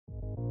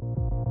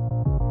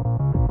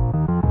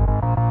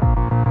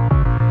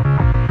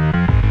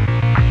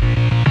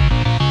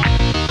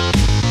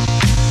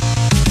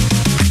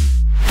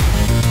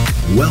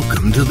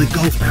to the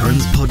Golf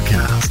Barons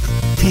podcast,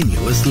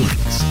 Tenuous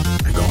Links,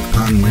 a golf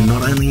pun we're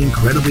not only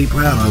incredibly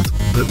proud of,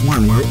 but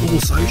one we're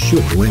also sure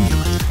to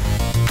emulate.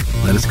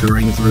 Let us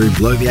careen through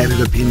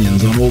bloviated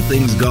opinions on all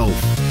things golf,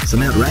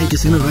 some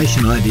outrageous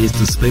innovation ideas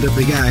to speed up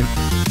the game,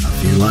 a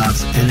few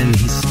laughs, and an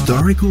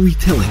historical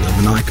retelling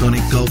of an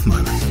iconic golf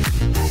moment.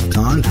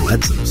 Time to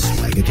add some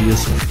swagger to your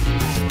swing.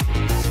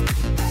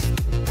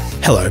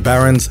 Hello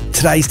Barons,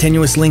 today's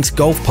Tenuous Links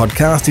Golf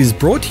podcast is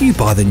brought to you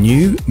by the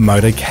new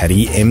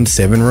MotoCaddy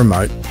M7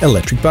 remote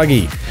electric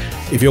buggy.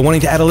 If you're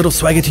wanting to add a little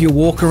swagger to your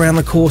walk around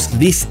the course,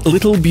 this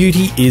little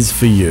beauty is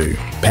for you.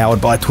 Powered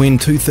by twin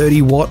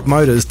 230-watt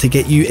motors to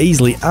get you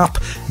easily up,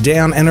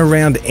 down and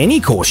around any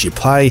course you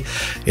play,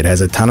 it has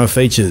a ton of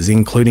features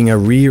including a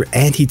rear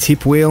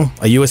anti-tip wheel,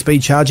 a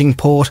USB charging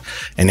port,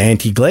 an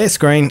anti-glare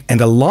screen and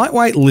a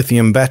lightweight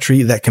lithium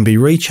battery that can be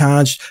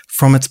recharged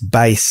from its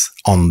base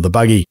on the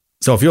buggy.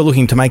 So if you're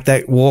looking to make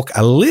that walk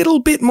a little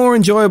bit more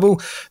enjoyable,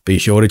 be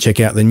sure to check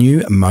out the new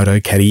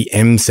MotoCaddy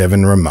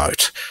M7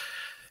 remote.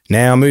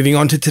 Now moving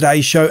on to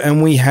today's show,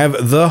 and we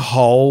have the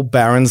whole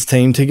Barons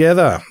team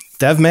together.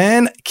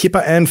 Davman,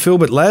 Kipper and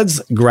Philbert,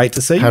 lads, great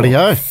to see you. Howdy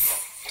ho.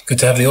 Good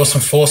to have the awesome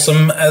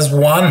foursome as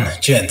one,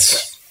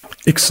 gents.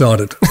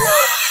 Excited.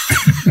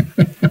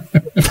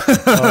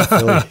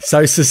 Oh,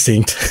 so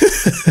succinct.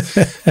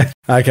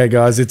 Okay,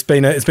 guys, it's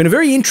been a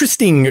very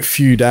interesting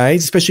few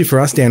days, especially for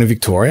us down in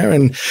Victoria.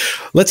 And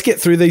let's get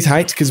through these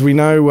hates because we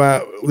know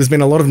there's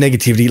been a lot of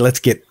negativity. Let's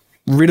get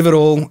rid of it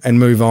all and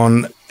move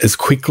on as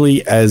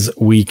quickly as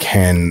we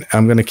can.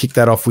 I'm going to kick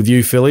that off with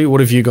you, Philly.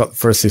 What have you got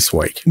for us this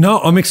week? No,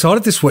 I'm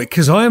excited this week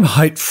because I am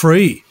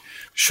hate-free,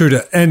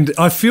 Shooter, and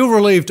I feel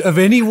relieved of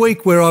any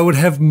week where I would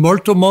have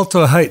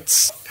multo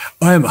hates.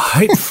 I am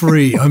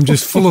hate-free. I'm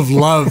just full of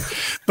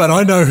love. But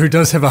I know who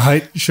does have a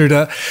hate,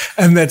 Shooter,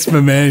 and that's my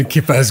man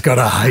Kipper's got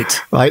a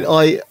hate. Mate,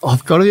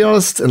 I've got to be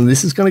honest, and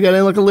this is going to go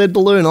down like a lead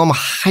balloon. I'm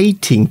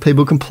hating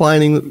people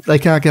complaining that they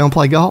can't go and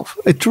play golf.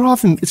 It's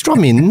driving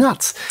me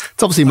nuts.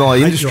 It's obviously my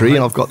industry,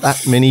 and I've got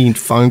that many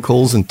phone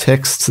calls and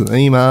texts and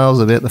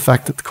emails about the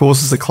fact that the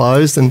courses are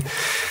closed, and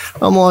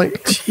I'm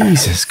like,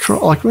 Jesus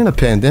Christ, like we're in a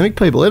pandemic,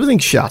 people.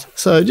 Everything's shut,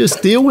 so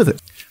just deal with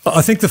it.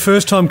 I think the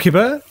first time,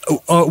 Kipper,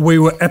 we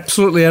were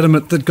absolutely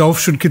adamant that golf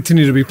should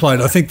continue to be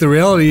played. I think the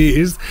reality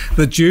is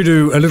that due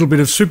to a little bit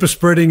of super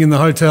spreading in the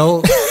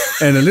hotel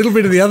and a little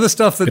bit of the other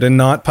stuff, that Bit of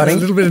night putting, a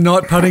little bit of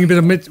night putting, a bit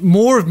of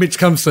more of Mitch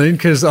Cumstein,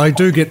 because I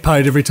do get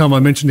paid every time I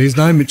mention his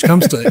name, Mitch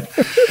Cumstein.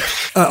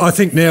 I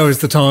think now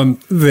is the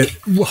time that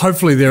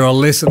hopefully there are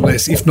less and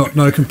less, if not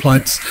no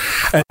complaints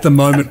at the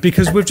moment,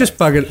 because we've just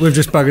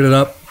buggered it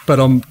up. But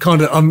I'm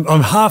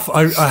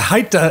I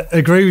hate to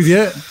agree with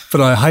you, but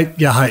I hate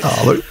your hate.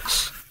 Oh, look,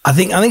 I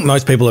think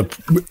most people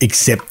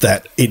accept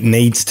that it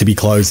needs to be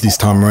closed this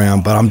time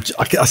around, but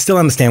I still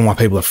understand why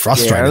people are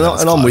frustrated. Yeah,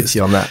 and I'm with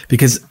you on that.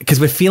 Because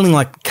we're feeling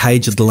like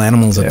caged little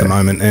animals at the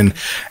moment, and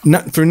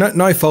through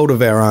no fault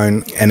of our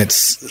own, and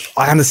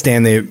I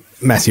understand their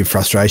massive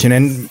frustration,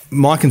 and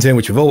my concern,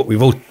 which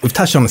we've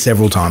touched on it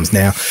several times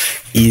now,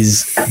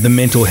 is the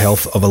mental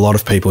health of a lot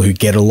of people who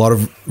get a lot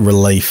of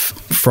relief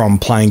from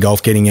playing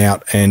golf, getting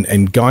out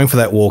and going for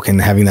that walk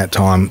and having that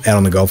time out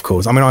on the golf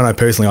course. I mean, I know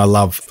personally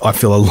I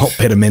feel a lot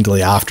better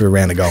mentally after a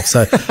round of golf.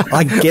 So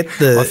I get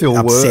the I feel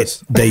upset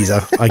worse.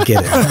 Deezer. I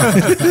get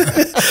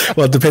it.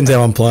 Well, it depends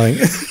how I'm playing.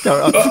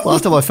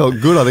 Last time I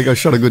felt good, I think I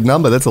shot a good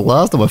number. That's the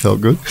last time I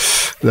felt good.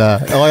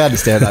 I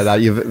understand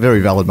that. You're very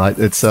valid, mate.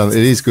 It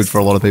is good for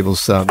a lot of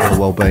people's mental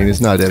well-being.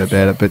 There's no doubt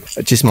about it.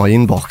 But just my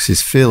inbox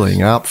is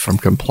filling up from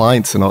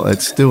complaints, and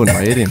it's doing my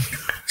head in.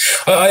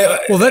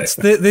 Well,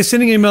 they're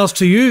sending emails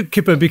to you,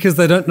 Kipper, because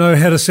they don't know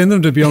how to send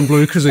them to Beyond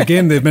Blue, because,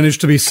 again, they've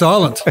managed to be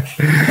silent.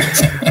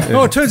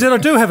 Oh, it turns out I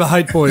do have a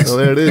hate, boys. Well,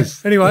 there it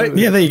is. Anyway.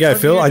 Yeah, there you go,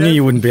 Phil. I knew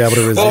you wouldn't be able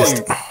to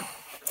resist.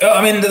 Well,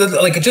 I mean,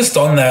 like just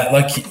on that,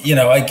 like, you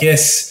know, I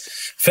guess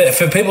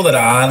for people that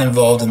aren't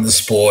involved in the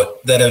sport,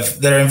 that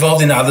are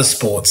involved in other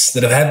sports,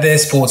 that have had their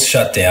sports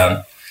shut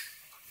down,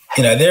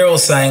 you know, they're all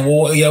saying,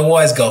 well, you know,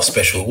 why is golf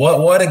special?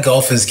 Why do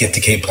golfers get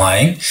to keep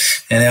playing?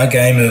 And our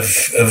game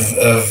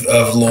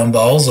of lawn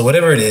bowls or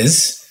whatever it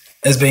is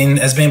has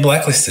been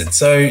blacklisted.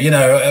 So,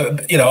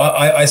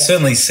 I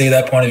certainly see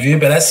that point of view.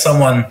 But as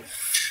someone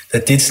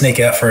that did sneak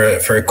out for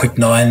a quick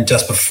 9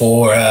 just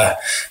before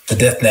the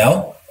death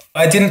knell,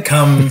 I didn't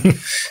come.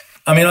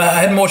 I mean, I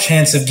had more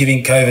chance of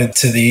giving COVID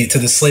to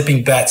the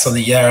sleeping bats on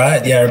the Yarra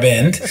at Yarra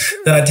Bend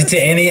than I did to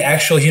any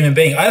actual human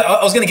being.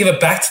 I was going to give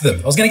it back to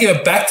them. I was going to give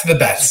it back to the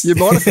bats. You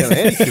might have found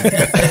anything.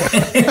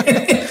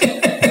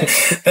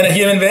 Than a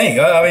human being.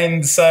 I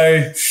mean,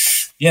 so,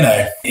 you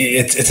know,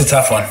 it's a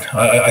tough one.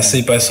 I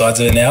see both sides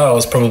of it now. I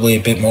was probably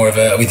a bit more of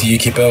a with you,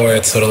 Kipper, where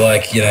it's sort of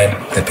like, you know,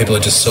 that people are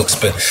just sooks.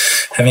 But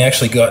having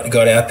actually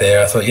got out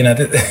there, I thought, you know,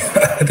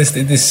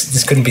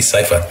 this couldn't be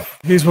safer.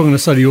 Here's what I'm going to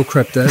say to your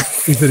crap, Dad,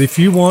 is that if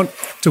you want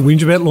to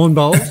whinge about lawn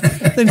bowls,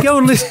 then go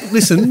and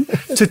listen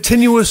to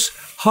Tenuous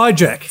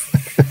Hijack.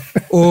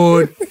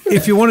 Or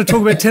if you want to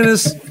talk about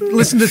tennis,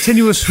 listen to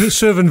Tenuous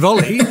Serve and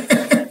Volley.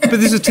 but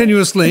this is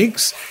Tenuous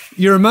Links.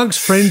 You're amongst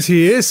friends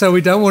here, so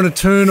we don't want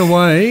to turn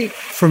away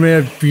from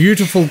our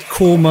beautiful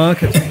core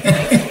market.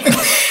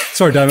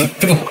 Sorry, Damon.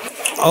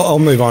 I'll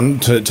move on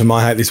to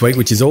my hate this week,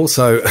 which is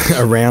also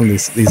around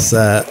this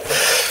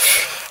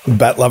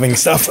bat-loving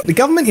stuff. The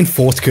government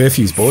enforced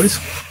curfews, boys.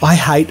 I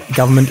hate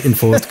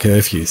government-enforced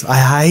curfews.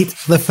 I hate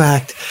the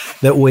fact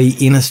that we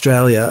in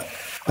Australia...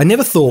 I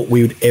never thought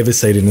we would ever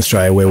see it in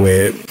Australia where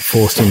we're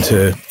forced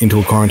into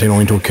a quarantine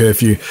or into a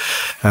curfew.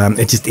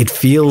 It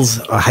feels,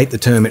 I hate the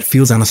term, it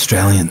feels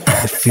un-Australian.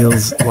 It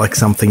feels like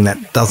something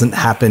that doesn't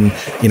happen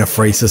in a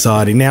free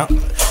society. Now,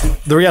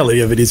 the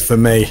reality of it is for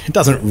me, it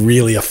doesn't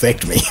really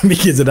affect me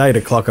because at 8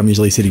 o'clock I'm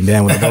usually sitting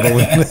down with a bottle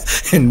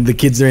and the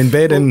kids are in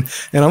bed and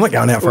I'm not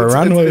going out for a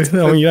run.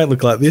 You don't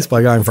look like this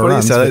by going for a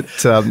run. So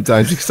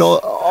James, because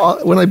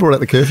when they brought out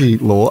the curfew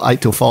law,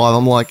 8 till 5,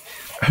 I'm like,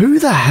 who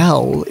the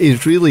hell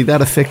is really that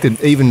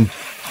affected even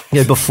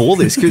before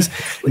this? Because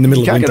in the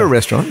middle you can't of go to a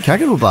restaurant, you can't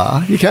go to a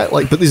bar, you can't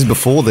but this is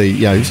before the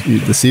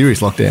the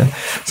serious lockdown.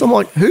 So I'm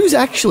like, who's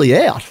actually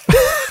out,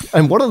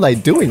 and what are they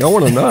doing? I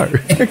want to know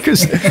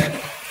because.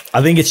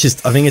 I think it's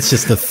just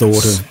the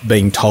thought of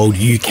being told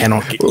you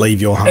cannot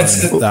leave your home.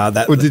 It's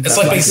like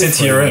being sent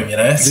to your room, you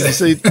know. Did you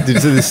see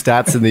the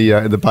stats in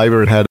the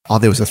paper? It had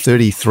there was a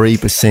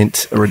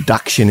 33%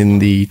 reduction in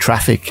the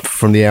traffic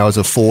from the hours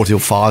of 4 till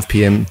 5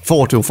 a.m.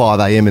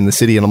 in the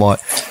city, and I'm like,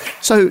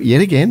 so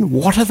yet again,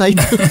 what are they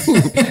doing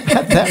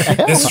at that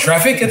hour? There's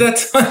traffic at that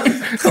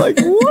time. Like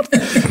what?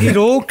 It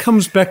all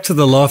comes back to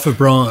the life of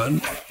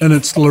Brian, and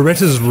it's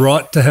Loretta's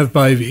right to have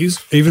babies,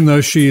 even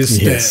though she is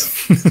Stan. Yes.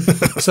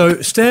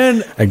 So Stan,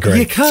 Agreed.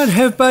 You can't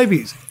have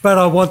babies, but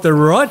I want the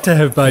right to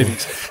have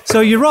babies. So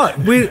you're right.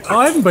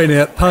 I haven't been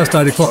out past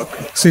 8 o'clock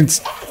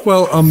since,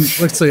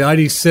 let's see,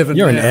 87.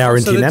 You're now. an hour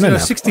into Nana now.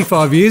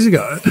 65 years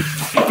ago.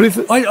 But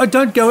if I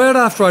don't go out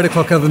after 8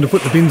 o'clock other than to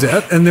put the bins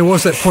out, and there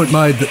was that point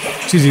made that,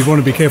 geez, you want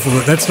to be careful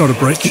that that's not a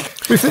breach.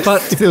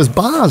 But if there was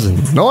bars and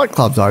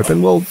nightclubs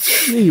open, well,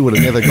 you would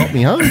have never got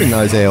me home in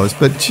those hours.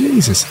 But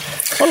Jesus,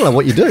 I don't know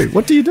what you do.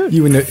 What do you do?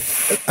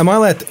 Am I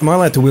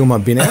allowed to wheel my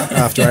bin out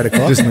after 8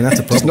 o'clock? I mean, that's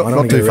a problem. I don't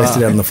want to get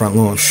arrested out on the front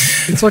lawn.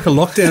 It's like a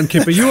lockdown,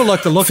 Kipper. You were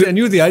like the lockdown.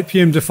 You were the 8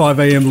 p.m. to 5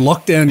 a.m.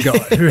 lockdown guy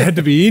who had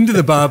to be into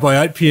the bar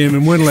by 8 p.m.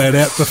 and weren't allowed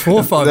out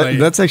before 5 a.m.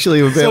 That's actually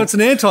about... So it's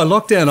an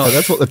anti-lockdown.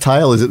 That's what the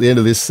tale is at the end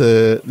of this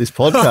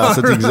podcast.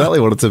 That's exactly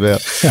what it's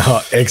about.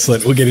 Oh,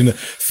 excellent. We'll get into...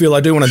 Phil,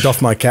 I do want to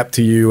doff my cap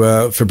to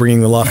you for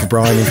bringing the life of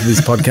Brian into this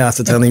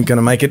podcast. It's only going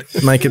to make it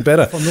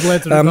better. I'm not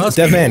allowed to do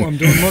basketball. I'm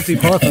doing Monty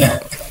Python.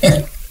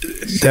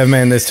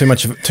 Devman, there's too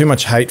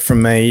much hate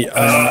from me.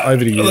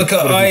 Over to you. Look,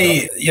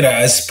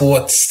 as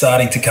sport's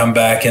starting to come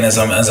back, and as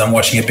I'm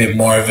watching a bit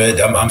more of it,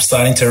 I'm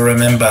starting to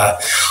remember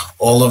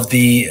all of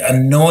the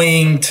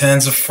annoying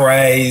turns of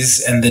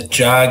phrase and the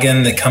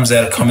jargon that comes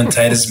out of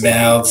commentators'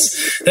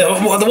 mouths. The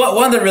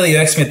one that really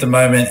irks me at the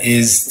moment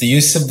is the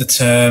use of the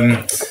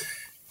term.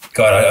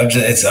 God, I've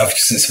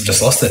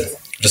just lost it.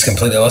 I've just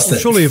completely lost it.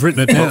 Surely you've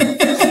written it down.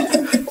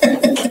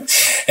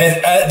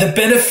 And the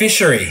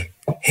beneficiary.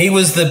 He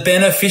was the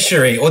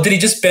beneficiary, or did he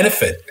just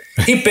benefit?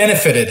 He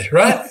benefited,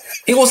 right?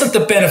 He wasn't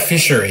the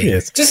beneficiary.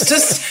 Yes.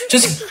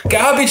 Just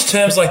garbage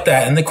terms like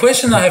that. And the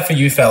question I have for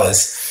you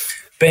fellas,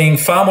 being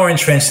far more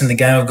entrenched in the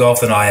game of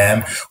golf than I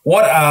am,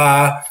 what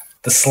are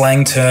the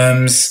slang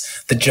terms,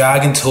 the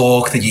jargon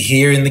talk that you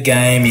hear in the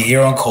game, you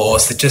hear on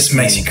course, that just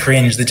makes you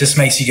cringe, that just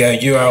makes you go,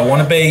 you are a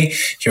wannabe,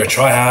 you're a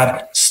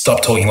try-hard,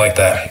 stop talking like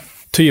that.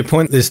 To your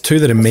point, there's two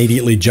that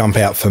immediately jump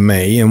out for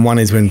me, and one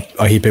is when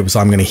I hear people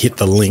say I'm going to hit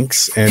the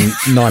links, and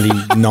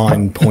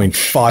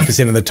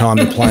 99.5% of the time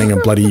they're playing a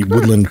bloody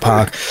Woodland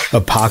Park,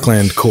 a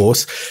parkland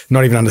course,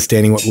 not even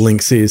understanding what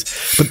links is.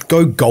 But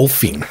go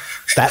golfing.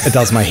 That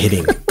does my head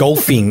in.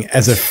 Golfing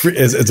as a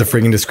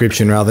frigging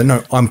description rather.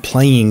 No, I'm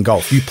playing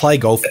golf. You play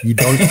golf, you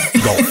don't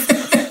golf.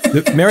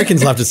 The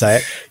Americans love to say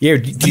it. Yeah,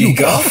 do you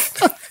golf?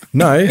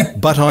 No,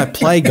 but I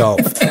play golf,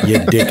 you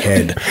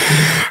dickhead.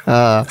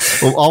 Well,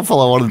 I'll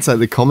follow on and say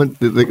that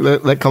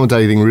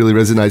commentating thing really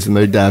resonates with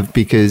me, Dav,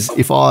 because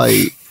if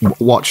I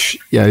watch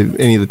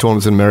any of the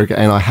tournaments in America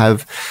and I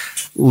have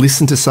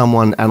listened to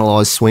someone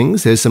analyse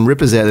swings, there's some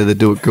rippers out there that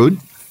do it good.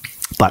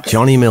 But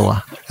Johnny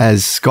Miller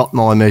has got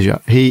my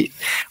measure. I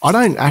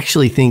don't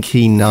actually think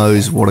he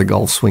knows what a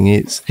golf swing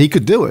is. He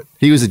could do it.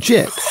 He was a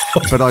jet.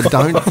 But I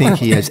don't think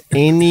he has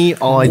any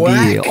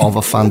idea of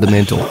a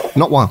fundamental.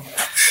 Not one.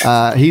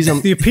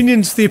 The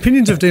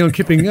opinions of Dion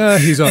Kipping are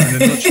his own and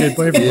not shared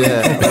by everyone.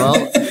 Yeah,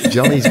 well,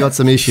 Johnny's got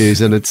some issues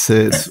and it's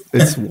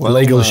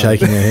legal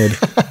shaking her head.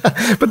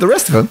 But the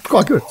rest of them,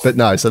 quite good. But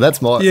no, so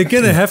that's my... You're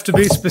going to have to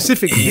be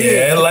specific.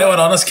 Yeah, lay one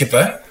on us,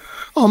 Kipper.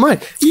 Oh,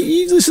 mate,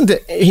 you listen to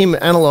him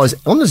analyse,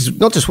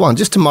 not just one,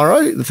 just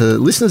tomorrow, for the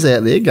listeners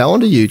out there, go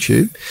onto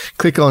YouTube,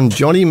 click on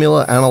Johnny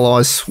Miller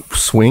Analyse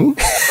Swing,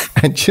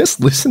 and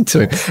just listen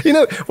to him. You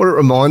know what it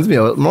reminds me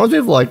of? It reminds me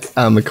of like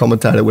a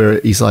commentator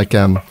where he's like,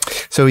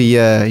 so he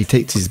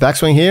takes his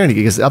backswing here and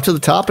he goes up to the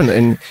top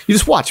and you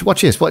just watch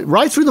this,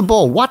 right through the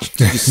ball. Watch,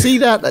 you see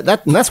that,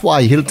 and that's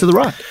why he hit it to the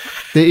right.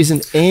 There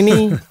isn't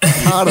any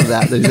part of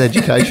that is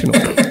educational.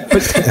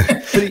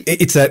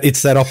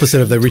 It's that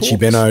opposite of the Richie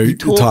Beno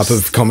type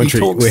of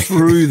commentary. He talks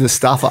through the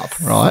stuff up,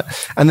 right?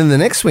 And then the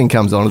next swing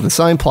comes on with the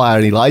same player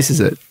and he laces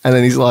it. And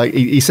then he's like,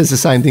 he says the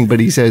same thing, but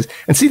he says,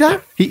 and see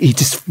that? He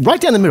just right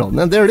down the middle.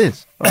 And there it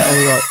is. Right? And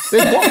we're like,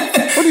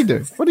 what do you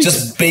do? What do you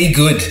just do? Be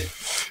good.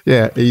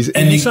 Yeah.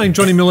 And you're saying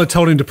Johnny Miller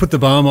told him to put the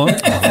balm on?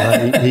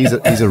 He's a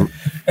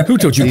who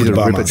told you to put the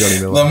balm on? Johnny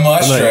Miller. The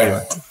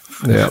maestro.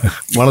 Yeah.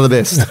 One of the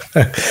best.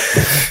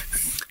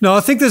 No, I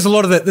think there's a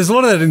lot of that. There's a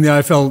lot of that in the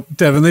AFL,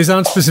 Devon. These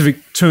aren't specific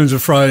turns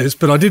of phrase,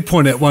 but I did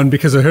point out one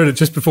because I heard it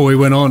just before we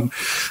went on,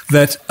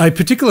 that a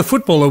particular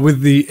footballer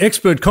with the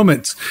expert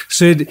comments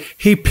said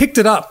he picked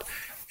it up,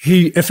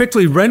 he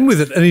effectively ran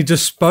with it, and he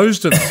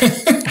disposed of it.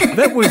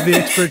 That was the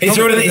expert. He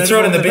threw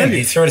it in the bin.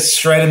 He threw it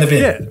straight in the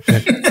bin. Yeah.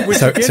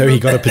 So he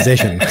got a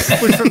possession.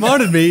 Which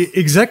reminded me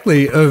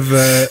exactly of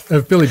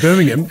Billy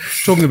Birmingham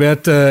talking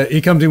about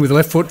he comes in with the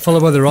left foot,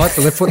 followed by the right,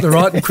 the left foot, the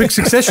right, in quick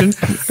succession.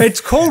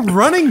 It's called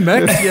running,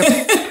 Mac. Yep.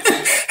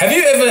 Have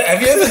you ever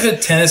heard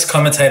tennis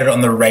commentated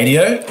on the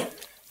radio?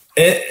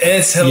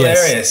 It's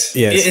hilarious.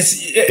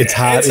 Yes. It's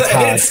hard.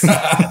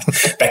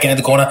 Back in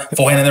the corner,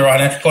 forehand in the right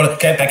hand, corner,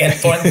 okay, back in,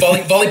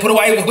 volley put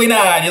away, winner.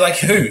 And you're like,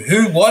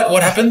 who,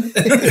 what happened?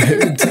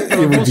 It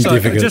would be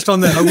difficult. Just on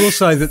that, I will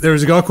say that there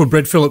is a guy called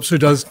Brett Phillips who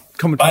does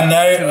commentary.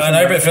 I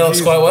know Brett Phillips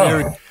quite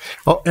well.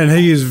 And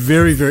he is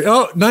very, very...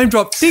 Oh, name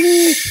drop. Ding!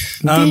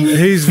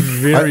 He's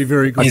very,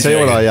 very good. I tell you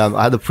what,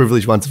 I had the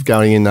privilege once of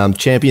going in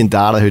Champion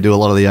Data, who do a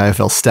lot of the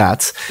AFL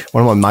stats.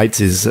 One of my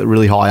mates is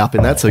really high up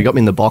in that, so he got me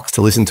in the box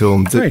to listen to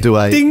him do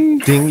a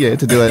ding, yeah,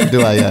 to do a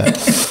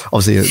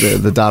obviously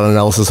the data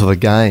analysis of a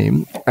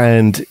game,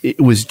 and it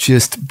was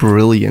just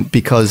brilliant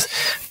because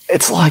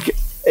it's like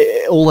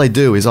all they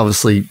do is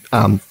obviously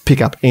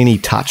pick up any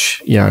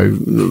touch,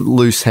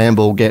 loose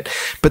handball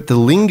but the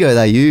lingo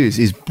they use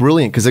is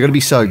brilliant because they've got to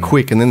be so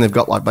quick, and then they've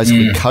got like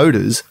basically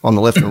coders on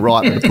the left and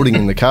right that are putting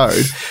in the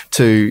code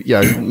to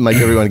make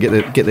everyone get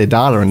their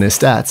data and their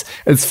stats.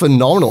 It's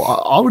phenomenal.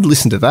 I would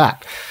listen to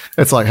that.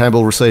 It's like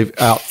handball, receive,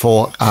 out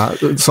for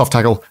soft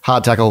tackle,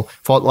 hard tackle,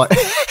 fight, like,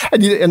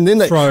 and then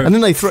they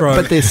throw.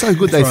 But they're so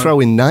good they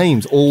throw in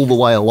names all the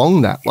way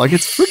along that. Like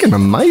it's freaking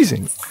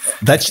amazing.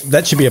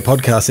 That should be a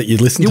podcast that you'd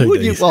listen to.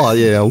 Would you? Oh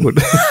yeah, I would.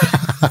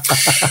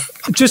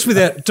 Just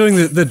without doing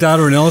the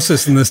data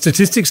analysis and the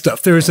statistics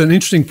stuff, there is an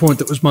interesting point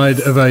that was made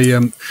of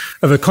a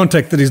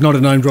contact that is not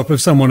a name drop of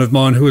someone of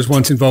mine who was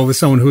once involved with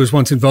someone who was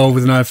once involved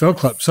with an AFL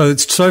club. So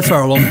it's so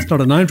far along, it's not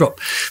a name drop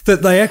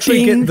that they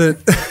actually get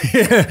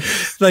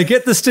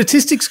the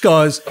statistics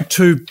guys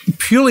to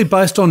purely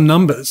based on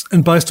numbers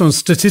and based on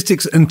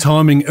statistics and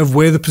timing of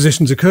where the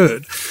possessions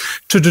occurred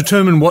to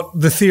determine what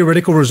the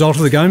theoretical result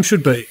of the game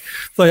should be.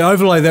 They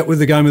overlay that with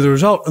the game of the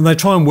result, and they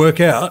try and work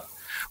out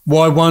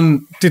why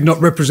one did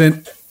not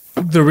represent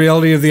the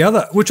reality of the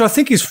other, which I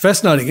think is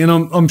fascinating. And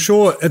I'm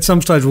sure at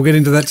some stage we'll get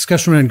into that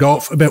discussion around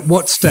golf about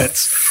what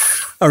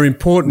stats are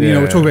important. Yeah.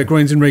 We're talking about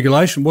greens in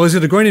regulation. Well, is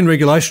it a green in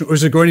regulation or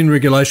is it a green in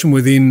regulation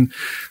within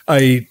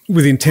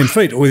 10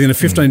 feet or within a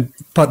 15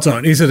 putt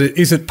zone? Is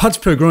it putts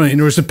per green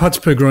or is it putts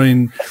per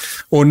green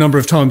or number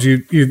of times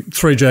you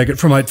 3-jag it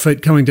from 8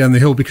 feet coming down the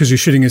hill because you're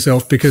shitting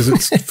yourself because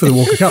it's for the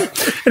Walker Cup?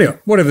 Anyway,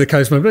 whatever the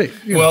case may be.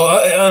 Well,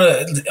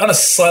 on a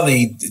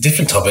slightly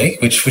different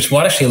topic, which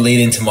might actually lead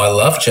into my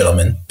love,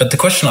 gentlemen, but the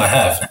question I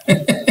have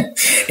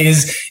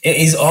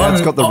is on.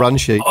 It's got the run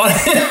sheet.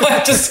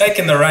 I've just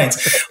taken the reins.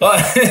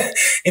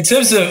 In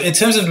terms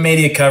of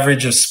media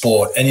coverage of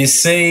sport, and you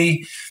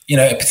see,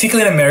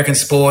 particularly in American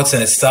sports,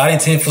 and it's starting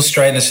to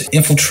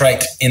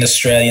infiltrate in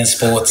Australian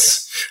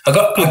sports. I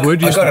got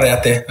it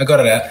out there. I got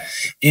it out.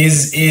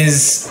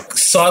 Is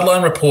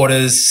sideline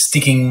reporters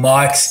sticking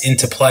mics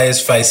into players'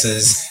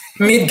 faces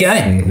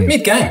mid-game.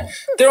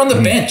 They're on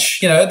the bench.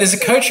 There's a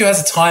coach who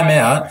has a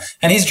timeout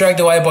and he's dragged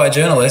away by a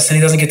journalist and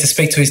he doesn't get to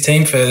speak to his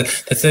team for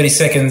the 30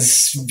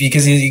 seconds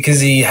because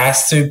he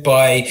has to,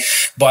 by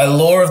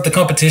law of the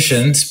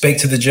competition, speak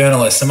to the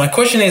journalist. And my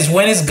question is,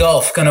 when is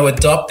golf going to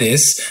adopt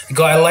this? The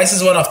guy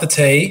laces one off the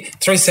tee,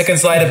 3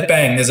 seconds later,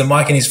 bang, there's a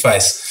mic in his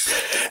face.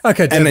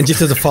 Okay, Dav. And then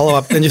just as a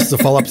follow-up to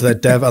that,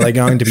 Dav, are they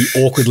going to be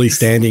awkwardly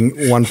standing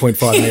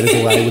 1.5 metres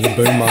away with a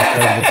boom mic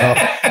over the top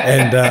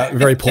and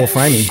very poor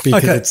framing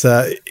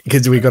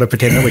because we've got to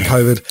pretend that we're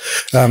COVID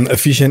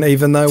efficient,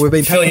 even though we've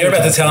been... Phil, you're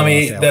about to tell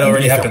me that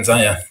already happens,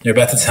 aren't you? You're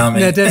about to tell me.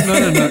 Now, Dad,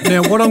 no.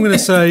 Now, what I'm going to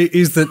say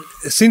is that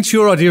since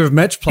your idea of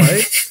match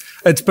play,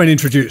 it's been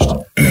introduced.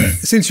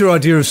 Since your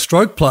idea of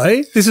stroke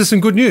play, this is some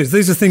good news.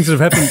 These are things that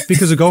have happened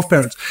because of golf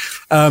parents.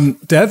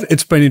 Dav,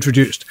 it's been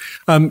introduced.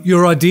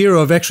 Your idea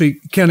of actually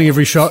counting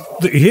every shot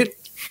that you hit,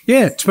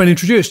 yeah, it's been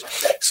introduced.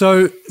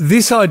 So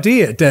this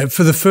idea, Dav,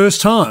 for the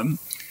first time,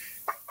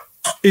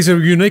 is a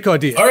unique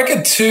idea. I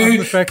reckon 2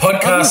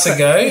 podcasts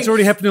ago, it's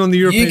already happening on the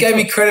European. You gave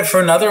me credit for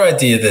another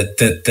idea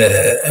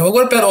that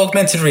what about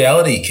augmented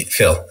reality,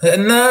 Phil?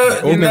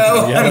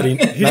 Reality.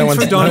 Hitting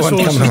through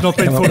dinosaurs has not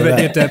been thought about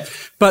yet,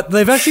 Dave. But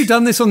they've actually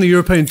done this on the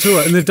European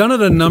tour, and they've done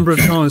it a number of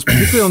times,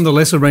 particularly on the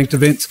lesser ranked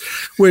events,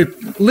 where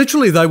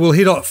literally they will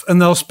hit off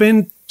and they'll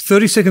spend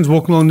 30 seconds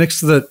walking along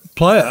next to the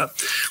player,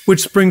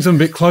 which brings them a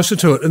bit closer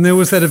to it. And there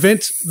was that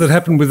event that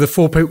happened with the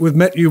 4 people, with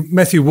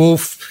Matthew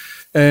Wolf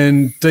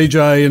and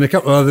DJ and a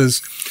couple of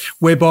others,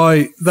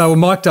 whereby they were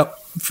mic'd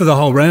up for the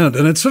whole round.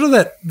 And it's sort of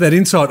that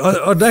insight.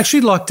 I'd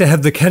actually like to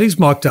have the caddies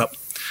mic'd up,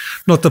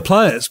 not the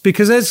players,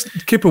 because as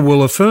Kipper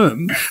will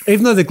affirm,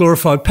 even though they're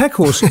glorified pack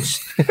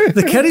horses,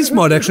 the caddies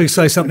might actually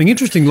say something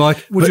interesting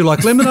like, would you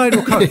like lemonade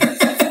or Coke?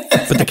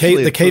 But the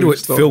key to it,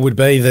 Phil, would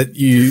be that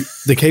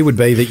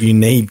you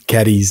need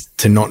caddies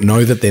to not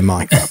know that they're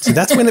mic'd up. So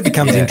that's when it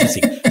becomes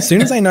interesting. As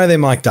soon as they know they're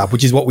mic'd up,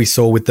 which is what we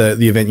saw with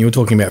the event you were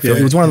talking about, Phil,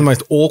 it was one of the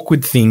most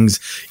awkward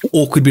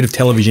bit of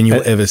television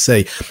you'll ever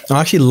see.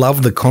 I actually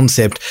love the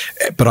concept,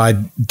 but I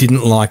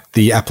didn't like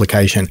the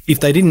application. If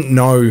they didn't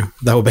know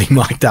they were being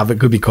mic'd up, it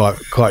could be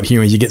quite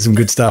humorous. You get some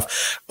good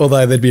stuff,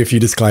 although there'd be a few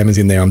disclaimers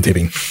in there, I'm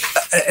tipping.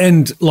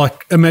 And,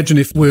 like, imagine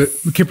if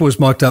Kipper was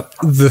mic'd up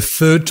the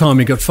third time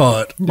he got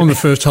fired on the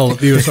first hole at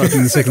the US Open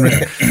in the second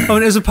round. I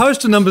mean, as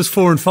opposed to numbers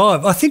 4 and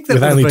 5, I think that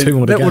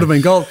would have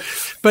been gold.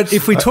 But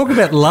if we talk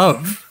about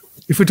love,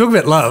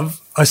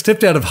 I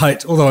stepped out of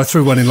hate, although I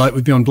threw one in late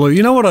with Beyond Blue.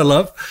 You know what I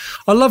love?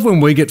 I love when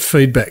we get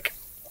feedback.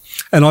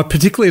 And I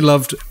particularly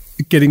loved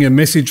getting a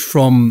message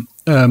from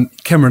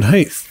Cameron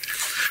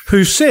Heath,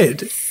 who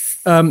said,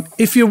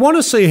 if you want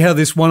to see how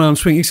this one-arm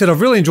swing, he said, I've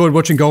really enjoyed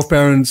watching Golf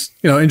Barons,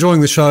 enjoying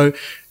the show,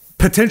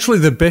 potentially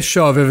the best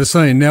show I've ever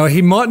seen. Now,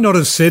 he might not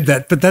have said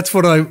that, but that's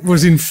what he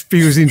was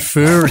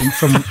inferring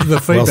from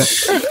the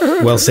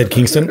feedback. Well said,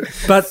 Kingston.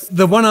 But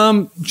the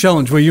one-arm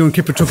challenge where you and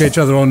Kipper took each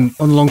other on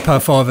long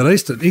par 5 at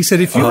Easton, he said,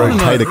 if you want to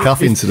know... Rotator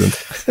cuff incident.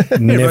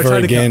 Never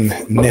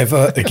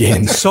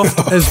again.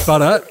 Soft as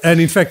butter.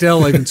 And in fact,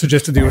 Al even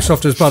suggested you were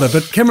soft as butter.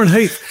 But Cameron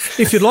Heath,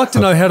 if you'd like to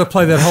know how to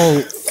play that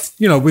hole,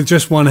 with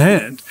just one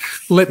hand,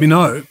 let me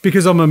know,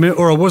 because I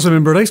was a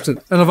member at Easton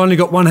and I've only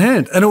got one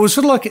hand. And it was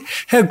sort of like,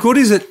 how good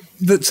is it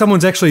that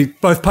someone's actually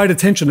both paid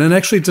attention and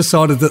actually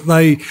decided that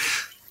they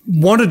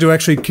wanted to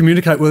actually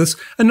communicate with us.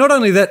 And not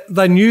only that,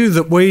 they knew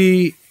that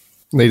we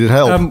needed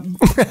help.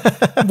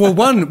 Well,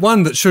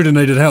 one that Shooter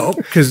needed help,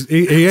 because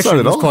he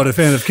actually was quite a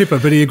fan of Kipper,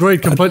 but he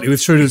agreed completely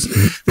with Shooter's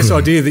this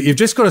idea that you've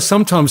just got to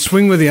sometimes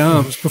swing with the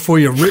arms before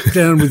you rip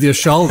down with your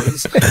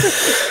shoulders.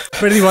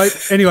 But anyway,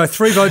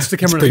 3 votes to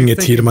Cameron. It's bringing a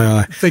tear to my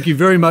eye. Thank you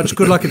very much.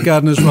 Good luck at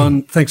Gardeners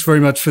Run. Thanks very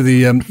much for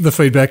the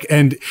feedback.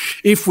 And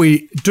if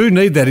we do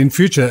need that in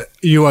future,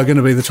 you are going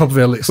to be the top of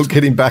our list. We'll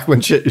get him back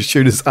when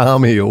Shooter's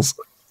arm heals.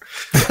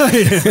 I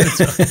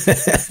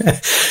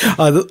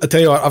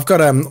tell you what, I've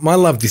got my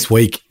love this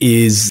week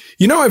is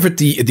over at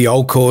the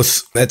old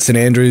course at St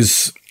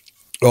Andrews.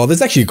 Well,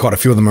 there's actually quite a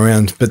few of them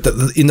around, but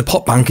in the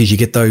pot bunkers you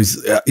get those.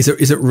 Is it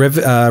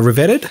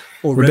revetted?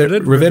 Or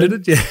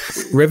revetted, yeah.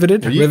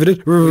 Revetted.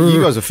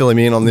 You guys are filling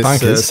me in on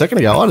this a second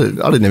ago. I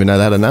didn't even know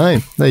they had a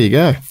name. There you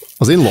go. I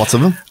was in lots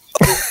of them.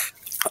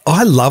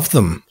 I love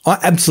them. I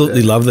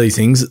absolutely love these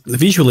things.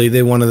 Visually,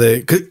 they're one of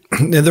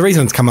the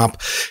reason it's come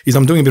up is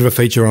I'm doing a bit of a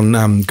feature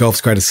on golf's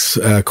greatest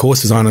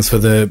course designers for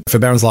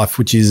Barron's Life,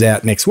 which is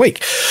out next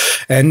week.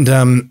 And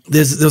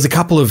there's a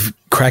couple of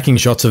cracking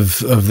shots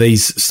of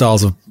these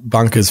styles of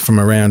bunkers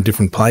from around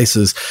different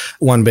places.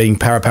 One being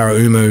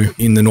Paraparaumu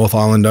in the North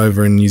Island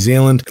over in New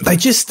Zealand.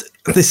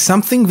 There's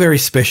something very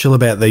special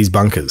about these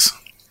bunkers.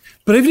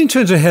 But even in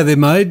terms of how they're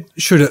made,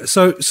 Shooter,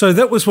 so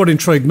that was what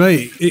intrigued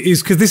me,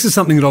 is because this is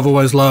something that I've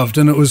always loved,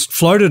 and it was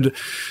floated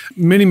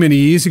many, many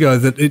years ago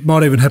that it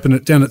might even happen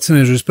down at St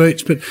Andrews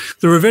Beach. But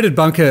the revetted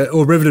bunker,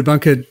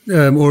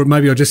 or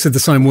maybe I just said the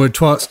same word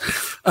twice,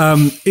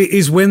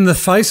 is when the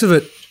face of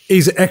it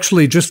is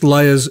actually just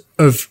layers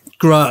of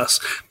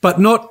grass, but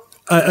not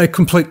a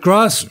complete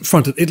grass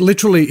fronted. It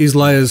literally is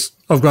layers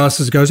of grass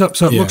as it goes up.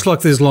 So it looks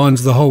like there's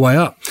lines the whole way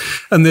up.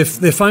 And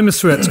they're famous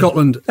throughout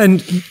Scotland.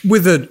 And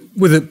with the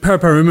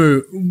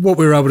Paraparaumu, what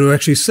we were able to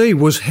actually see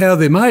was how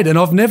they're made. And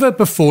I've never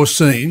before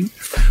seen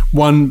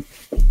one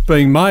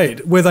being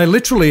made where they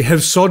literally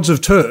have sods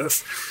of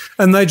turf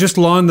and they just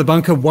line the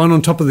bunker one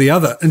on top of the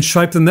other and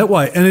shape them that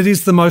way. And it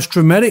is the most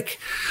dramatic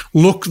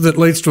look that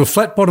leads to a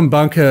flat bottom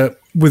bunker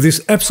with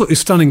this absolutely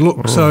stunning look.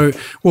 Oh. So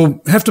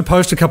we'll have to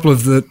post a couple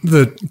of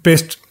the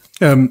best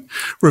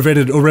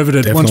revetted or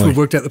revetted Definitely. Once we've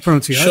worked out the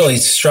pronunciation. Surely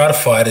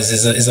stratified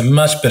is a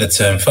much better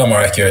term, far more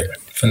accurate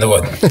from the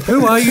what.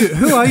 Who are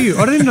you?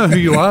 I don't even know who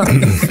you are.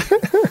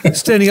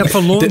 Standing up for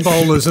lawn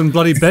bowlers and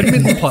bloody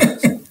badminton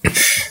players.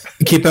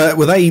 Kipper,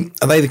 are they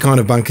the kind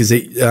of bunkers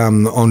that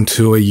on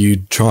tour you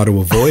try to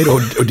avoid, or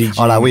did you?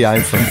 Oh no, we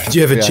aim for them. Did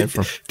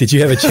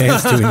you have a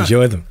chance to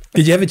enjoy them?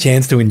 Did you have a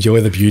chance to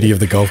enjoy the beauty of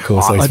the golf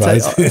course? I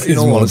suppose. In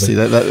all honesty,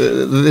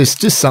 there's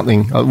just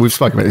something we've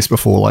spoken about this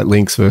before, like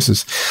links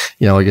versus,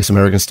 I guess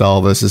American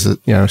style versus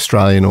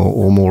Australian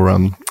or more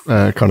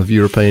kind of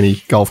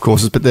European-y golf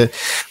courses. But the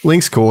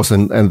links course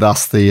and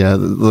thus the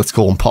let's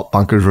call them pot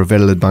bunkers,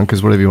 revetted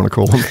bunkers, whatever you want to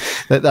call them,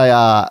 that they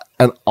are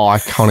an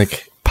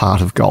iconic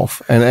part of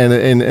golf,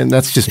 and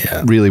that's just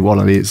really what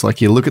it is.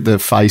 Like you look at the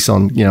face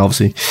on,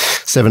 obviously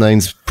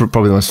 17's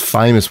probably the most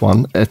famous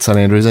one at St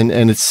Andrews, and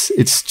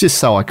it's just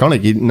so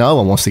iconic. No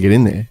one wants to get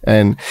in there.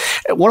 And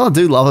what I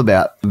do love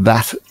about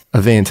that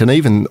event, and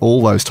even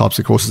all those types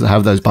of courses that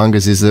have those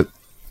bunkers, is that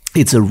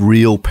it's a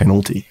real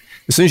penalty.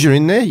 As soon as you're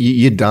in there,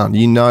 you're done.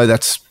 You know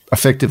that's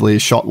effectively a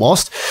shot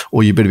lost,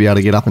 or you better be able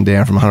to get up and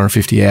down from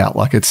 150 out.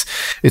 Like it's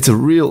a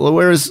real,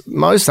 whereas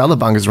most other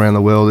bunkers around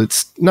the world,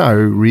 it's no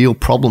real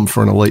problem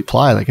for an elite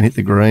player. They can hit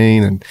the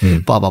green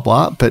and blah, blah,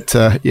 blah. But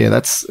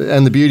that's,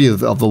 and the beauty of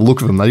the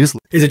look of them, they just,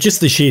 is it just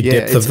the sheer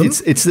depth of them?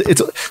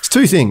 It's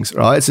two things,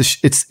 right?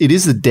 It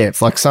is the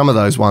depth. Like some of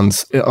those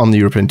ones on the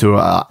European Tour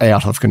are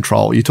out of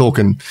control. You're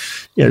talking,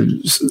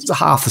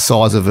 half the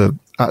size of a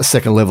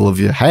second level of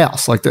your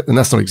house, like that, and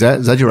that's not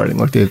exaggerating.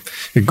 Like they're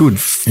a good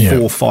 4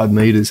 or 5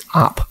 meters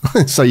up,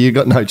 so you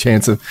got no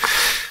chance of.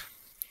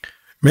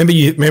 Remember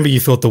you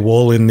thought the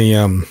wall in the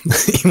in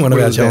one of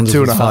our challenges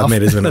was 5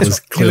 meters when it was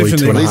clearly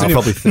 2.5,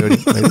 probably 30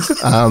 meters.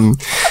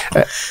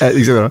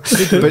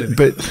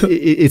 But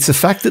it's the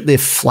fact that they're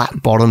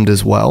flat bottomed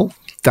as well.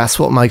 That's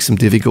what makes them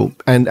difficult.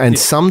 And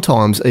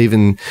sometimes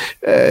even,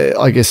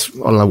 I guess,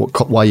 I don't know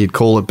what way you'd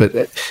call it, but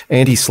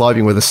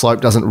anti-sloping, where the slope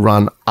doesn't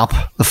run up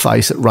the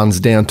face, it runs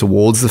down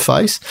towards the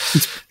face.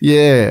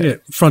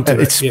 Front to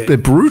back. They're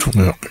brutal.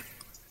 Yeah.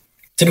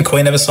 Didn't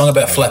Queen have a song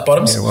about flat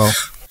bottoms? Yeah, well.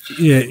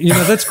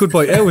 Yeah, that's good.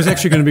 Boy, it was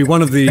actually going to be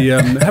one of the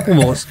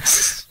Happlemore's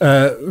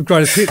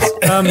greatest hits.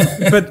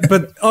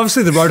 But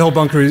obviously the road hole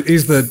bunker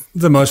is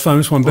the most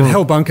famous one. But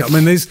Hell Bunker, I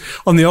mean, these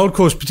on the old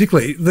course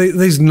particularly,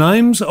 these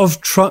names of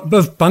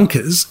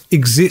bunkers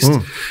exist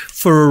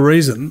for a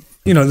reason.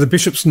 The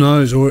Bishop's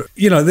Nose, or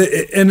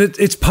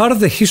it's part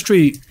of the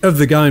history of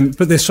the game.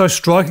 But they're so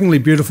strikingly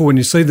beautiful when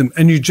you see them,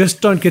 and you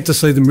just don't get to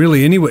see them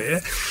really anywhere,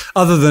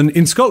 other than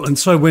in Scotland.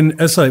 So when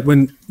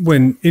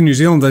in New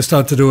Zealand they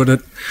start to do it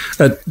at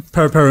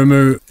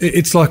Paraparamu,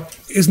 it's like,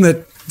 isn't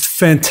that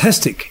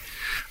fantastic?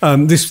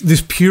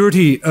 This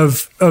purity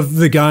of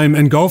the game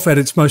and golf at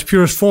its most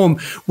purest form,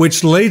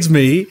 which leads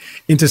me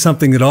into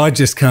something that I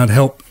just can't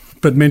help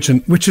but mention,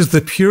 which is the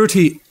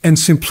purity and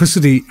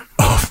simplicity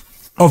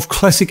of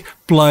classic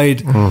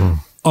blade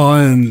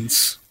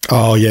irons.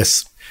 Oh,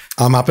 yes.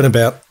 I'm up and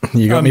about.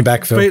 You got me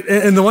back, Phil.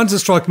 And the ones that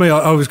strike me,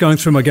 I was going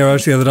through my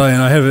garage the other day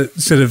and I have a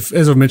set of,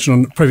 as I've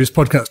mentioned on previous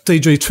podcasts,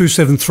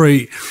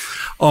 DG273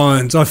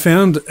 irons. I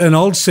found an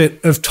old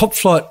set of Top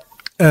Flight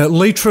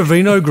Lee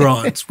Trevino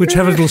grinds, which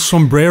have a little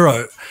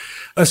sombrero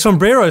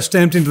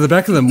stamped into the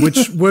back of them,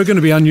 which were going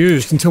to be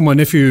unused until my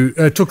nephew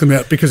took them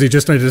out because he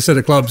just needed a set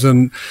of clubs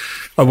and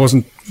I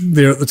wasn't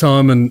there at the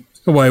time, and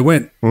away it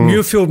went.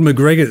 Muirfield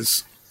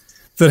McGregor's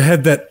that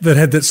had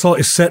that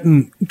slightly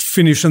satin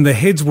finish, and the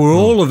heads were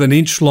all of an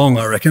inch long,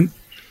 I reckon.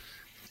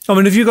 I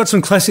mean, have you got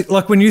some classic,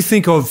 like when you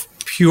think of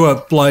pure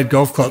blade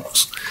golf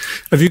clubs,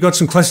 have you got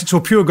some classics,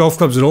 or pure golf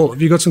clubs at all?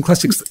 Have you got some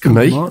classics that come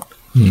to mind?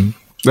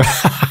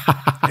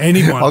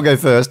 Anyone? I'll go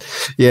first.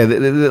 Yeah,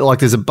 like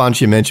there's a bunch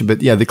you mentioned, but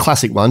the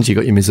classic ones, you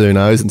got your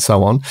Mizunos and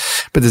so on.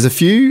 But there's a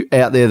few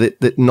out there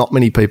that not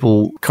many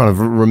people kind of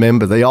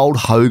remember. The old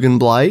Hogan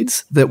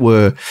blades that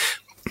were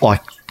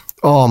like,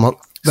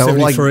 they were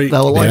like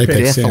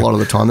Apex, death a lot of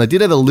the time. They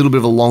did have a little bit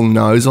of a long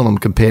nose on them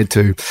compared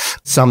to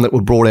some that were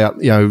brought out,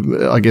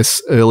 I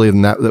guess earlier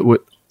than that were.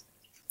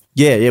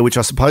 Yeah, which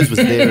I suppose was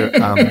their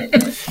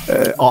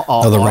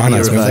the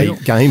Rhinos, of a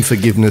game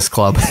forgiveness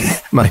club,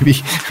 maybe.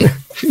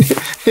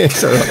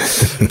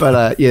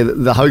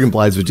 The Hogan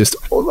blades were just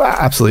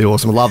absolutely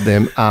awesome. I love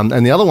them.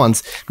 And the other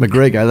ones,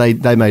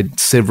 McGregor, they made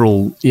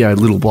several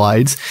little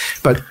blades.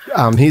 But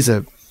here's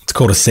a. It's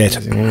called a set.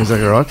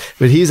 Exactly right.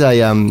 But here's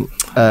a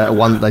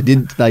one that they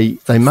did.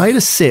 They made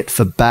a set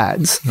for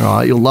Bads.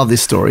 Right, you'll love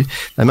this story.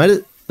 They made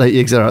it.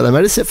 They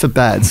made a set for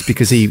Bads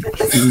because he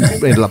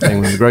ended up being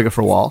with McGregor for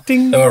a while.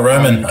 They were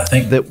Roman, I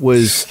think. That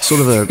was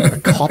sort of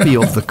a copy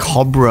of the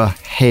Cobra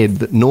head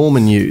that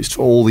Norman used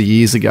all the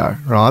years ago,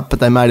 right? But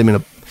they made him in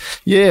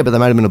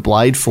a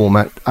blade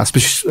format,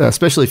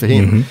 especially for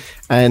him. Mm-hmm.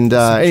 And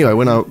anyway,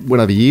 when I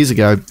went over years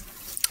ago,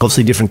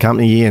 obviously different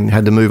company and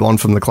had to move on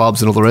from the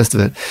clubs and all the rest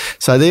of it.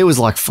 So there was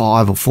like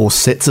 5 or 4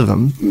 sets of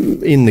them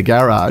in the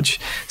garage.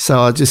 So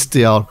I just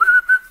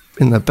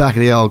in the back of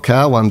the old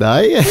car one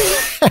day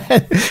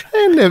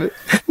and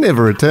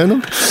never returned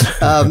them.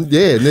 And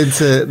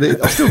then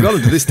I've still got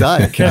them to this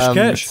day.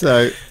 Cash.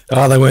 So.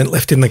 They weren't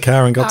left in the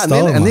car and got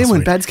stolen. And then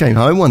when Bads came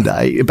home one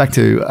day, back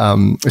to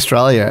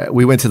Australia,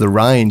 we went to the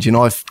range and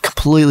I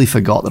completely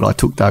forgot that I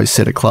took those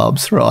set of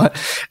clubs, right?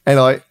 And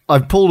I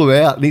pulled them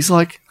out and he's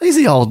like, these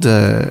are the old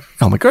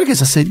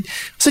McGregor's. I said,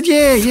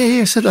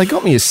 yeah. I said, they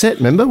got me a set,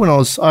 remember, when I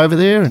was over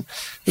there? And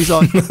he's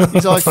like,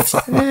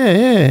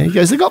 yeah. He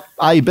goes, they got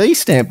AB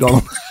stamped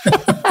on them.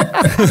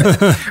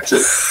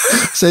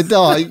 Said,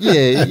 well,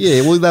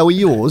 they were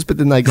yours, but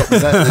then they got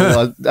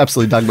that. I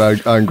absolutely dug my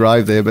own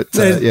grave there, but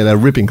they're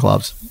ripping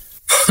clubs.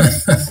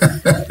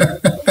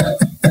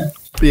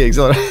 Yeah,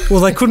 exactly. Well,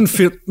 they couldn't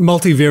fit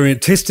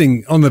multivariant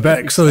testing on the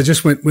back, so they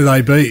just went with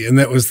AB, and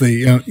that was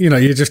the,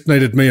 you just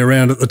needed me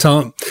around at the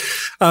time.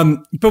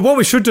 But what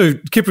we should do,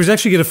 Kipper, is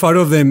actually get a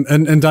photo of them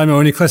and Damo,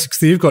 any classics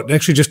that you've got.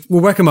 Actually,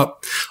 we'll whack them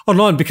up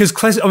online because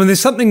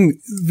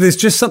there's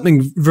just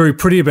something very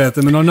pretty about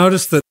them. And I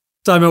noticed that,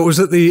 Damo, was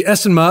it the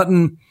Aston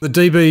Martin, the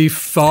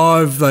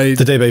DB5?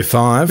 The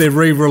DB5. They're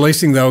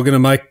re-releasing. They were going to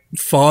make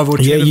 5 or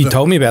 10 Yeah, of you them.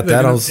 told me about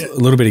that. I was a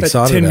little bit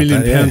excited about that. 10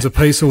 million pounds a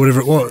piece or whatever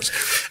it was.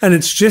 And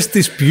it's just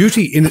this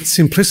beauty in its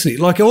simplicity.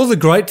 Like all the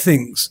great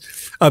things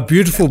are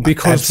beautiful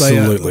because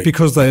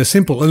they are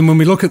simple. And when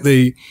we look at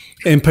the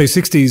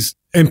MP60s,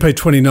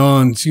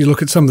 MP29s, you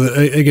look at some of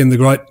the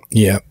great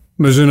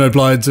Mizuno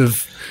blades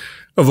of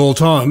all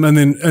time, and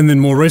then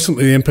more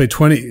recently the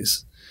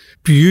MP20s.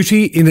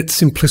 Beauty in its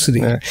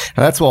simplicity. Yeah. And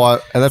that's why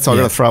I've got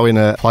to throw in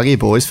a plug here,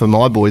 boys, for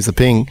my boys, the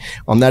Ping.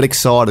 I'm that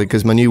excited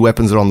because my new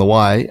weapons are on the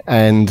way,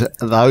 and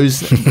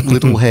those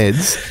little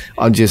heads,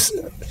 I'm just...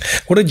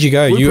 What did you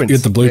go? You had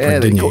the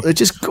blueprint, didn't you? They're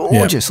just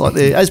gorgeous. Yeah. Like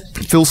as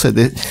Phil said,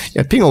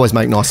 Ping always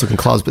make nice looking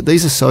clubs, but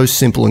these are so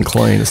simple and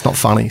clean. It's not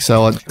funny.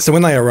 So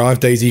when they arrive,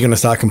 Deez, are you going to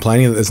start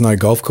complaining that there's no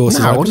golf courses?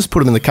 No, I'll just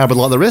put them in the cupboard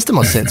like the rest of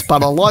my sets.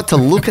 But I like to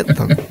look at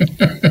them. Do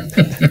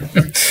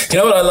you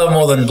know what I love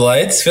more than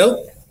blades,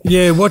 Phil?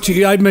 Yeah, watching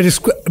 8 metre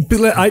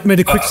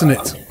quicks in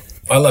it.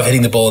 I love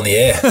hitting the ball in the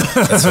air.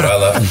 That's what I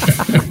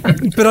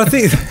love. But I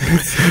think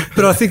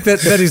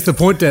that is the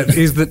point, Dad,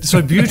 is that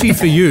so beauty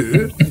for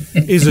you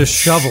is a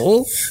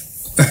shovel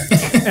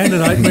and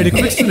an 8 metre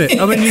quicks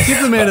net. I mean, you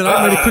give the man an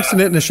 8 metre quicks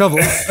net and a shovel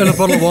and a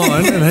bottle of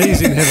wine, and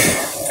he's in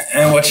heaven.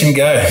 And watch him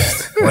go.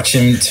 Watch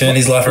him turn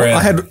his life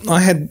around. I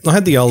had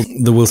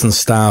the Wilson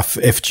Staff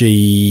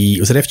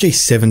FG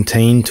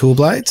 17 tool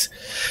blades.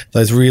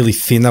 Those really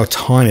thin. They were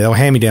tiny. They were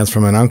hand-me-downs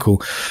from an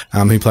uncle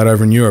who played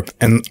over in Europe.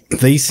 And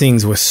these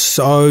things were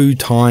so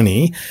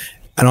tiny.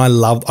 And I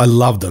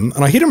loved them,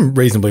 and I hit them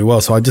reasonably well.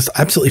 So I just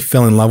absolutely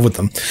fell in love with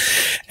them.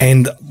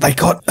 And they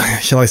got,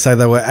 shall I say,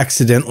 they were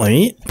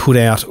accidentally put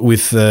out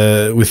with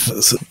a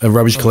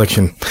rubbish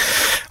collection.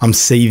 I'm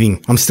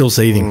seething. I'm still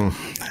seething.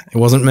 It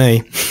wasn't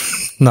me.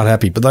 Not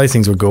happy, but those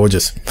things were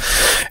gorgeous.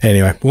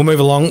 Anyway, we'll move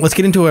along. Let's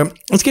get into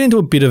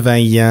a bit of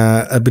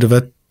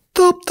a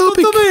top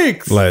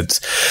topic,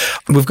 lads.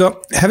 We've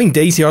got having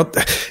Deez here.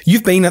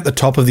 You've been at the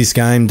top of this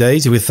game,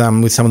 Deez, with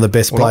some of the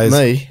best players,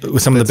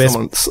 with some of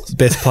the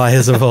best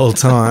players of all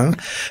time.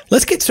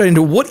 Let's get straight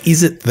into what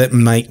is it that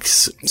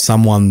makes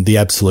someone the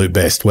absolute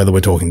best. Whether we're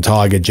talking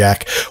Tiger,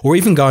 Jack, or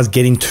even guys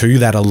getting to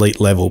that elite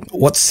level,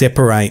 what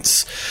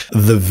separates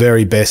the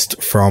very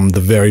best from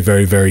the very,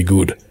 very, very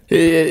good?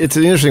 It's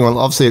an interesting one.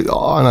 Obviously,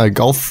 I know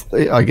golf,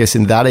 I guess,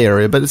 in that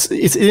area, but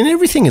it's in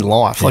everything in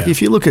life. Like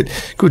if you look at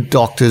good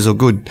doctors or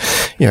good,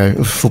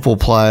 football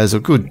players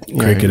or good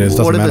cricketers,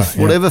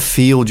 whatever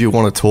field you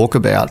want to talk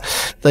about,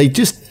 they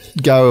just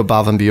go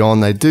above and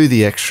beyond. They do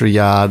the extra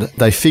yard.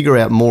 They figure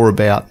out more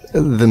about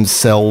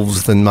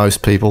themselves than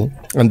most people,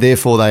 and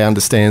therefore they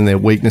understand their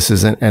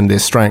weaknesses and their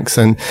strengths.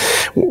 And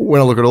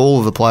when I look at all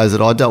of the players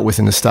that I dealt with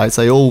in the States,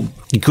 you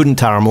couldn't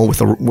tar them all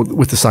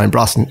with the same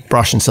brush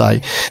and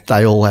say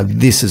they all have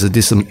this as a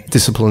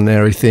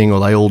disciplinary thing, or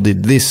they all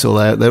did this,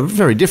 or they're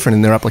very different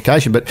in their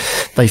application. But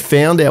they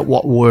found out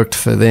what worked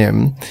for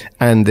them,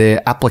 and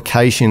their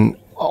application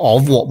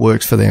of what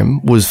works for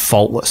them was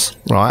faultless,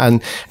 right?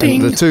 And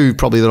the two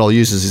probably that I'll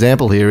use as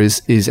example here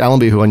is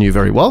Allenby, who I knew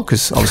very well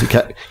because obviously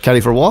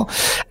caddy for a while,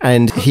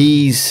 and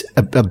his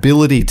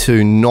ability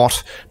to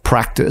not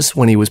practice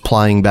when he was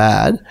playing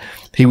bad.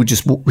 He would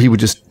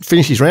just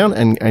finish his round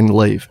and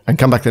leave and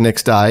come back the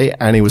next day,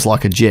 and he was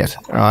like a jet.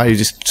 Right? He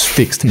just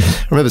fixed.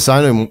 I remember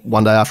saying to him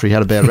one day after he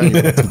had a bad round,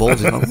 he hit some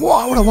balls. He's like,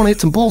 "Why would I want to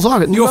hit some balls? I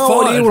got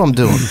no idea what I'm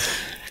doing."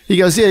 He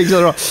goes, "Yeah,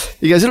 exactly right."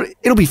 He goes,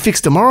 "It'll be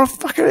fixed tomorrow.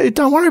 Fuck it,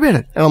 don't worry about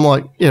it." And I'm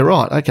like, "Yeah,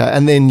 right, okay."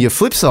 And then your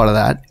flip side of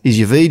that is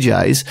your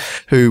VJs,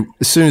 who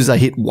as soon as they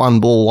hit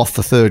one ball off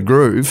the third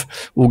groove,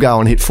 will go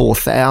and hit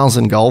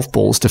 4,000 golf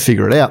balls to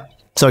figure it out.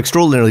 So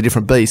extraordinarily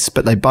different beasts,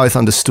 but they both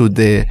understood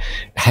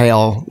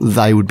how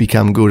they would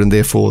become good, and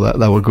therefore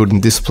they were good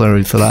and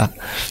disciplinary for that.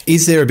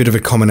 Is there a bit of a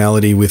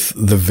commonality with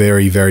the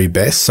very, very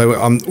best?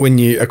 So when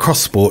you across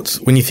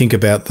sports, when you think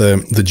about the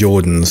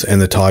Jordans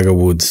and the Tiger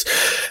Woods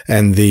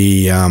and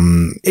the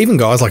even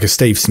guys like a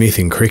Steve Smith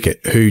in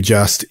cricket, who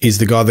just is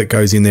the guy that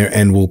goes in there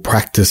and will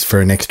practice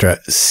for an extra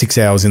 6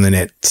 hours in the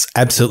net,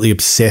 absolutely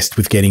obsessed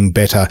with getting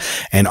better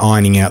and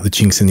ironing out the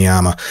chinks in the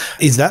armour.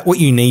 Is that what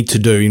you need to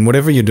do in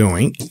whatever you're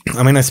doing?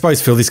 I mean, I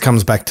suppose, Phil, this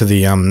comes back to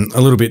the a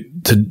little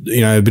bit to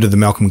a bit of the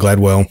Malcolm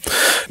Gladwell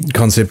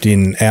concept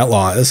in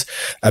Outliers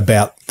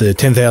about the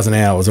 10,000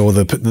 hours, or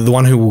the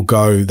one who will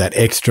go that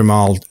extra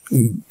mile.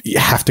 You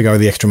have to go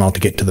the extra mile to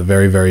get to the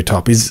very, very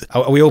top.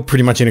 Are we all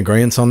pretty much in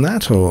agreement on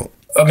that, or?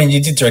 I mean,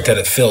 you did direct that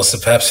at Phil, so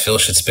perhaps Phil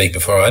should speak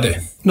before I do.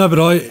 No, but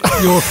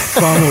you're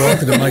far more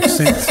likely to make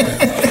sense.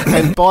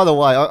 And by the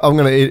way, I'm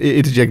going to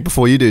interject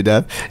before you do,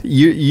 Dave.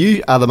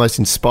 You are the most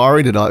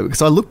inspiring today,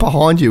 because I look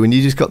behind you and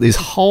you just got this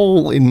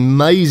whole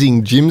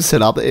amazing gym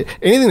set up.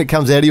 Anything that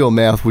comes out of your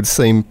mouth would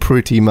seem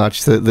pretty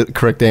much the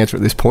correct answer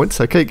at this point,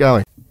 so keep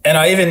going. And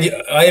I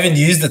even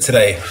used it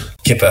today,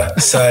 Kipper.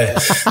 So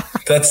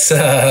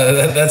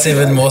that's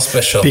even more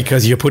special.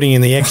 Because you're putting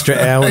in the extra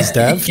hours,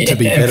 Dav, to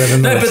be better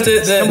than the rest.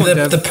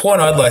 But the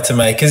point I'd like to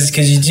make,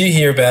 because you do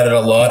hear about it a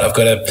lot. I've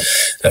got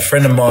a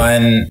friend of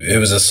mine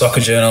who was a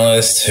soccer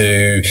journalist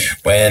who,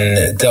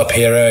 when Del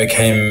Piero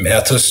came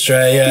out to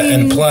Australia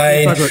and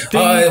played,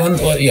 I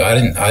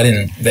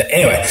didn't.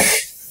 Anyway,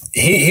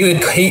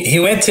 he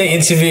went to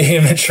interview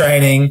him at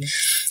training.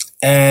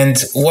 And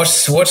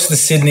watched the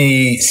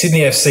Sydney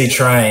FC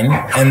train,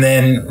 and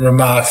then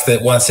remarked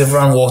that once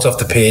everyone walked off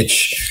the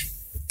pitch,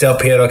 Del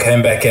Piero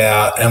came back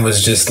out and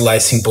was just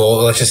lacing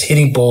balls, like just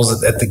hitting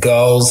balls at the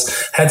goals.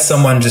 Had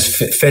someone just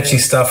fetching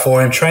stuff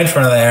for him. Trained for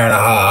another hour and a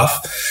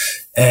half,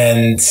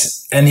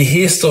 and you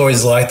hear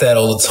stories like that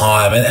all the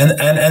time.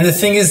 And the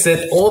thing is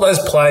that all those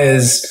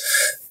players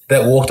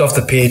that walked off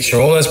the pitch,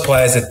 or all those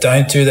players that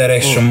don't do that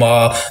extra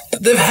mile,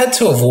 they've had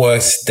to have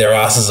worked their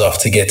asses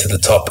off to get to the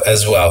top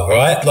as well,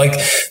 right? Like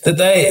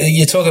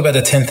you talk about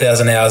the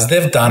 10,000 hours,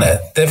 they've done it.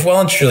 They've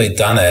well and truly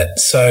done it.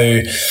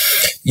 So,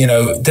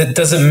 that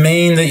doesn't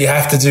mean that you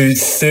have to do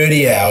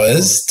 30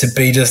 hours to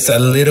be just a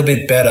little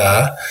bit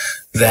better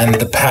than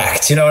the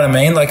pack. Do you know what I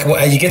mean? Like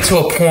you get to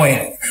a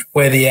point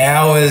where the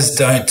hours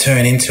don't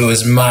turn into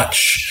as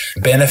much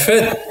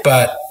benefit,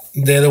 but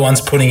they're the ones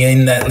putting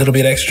in that little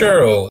bit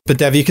extra. But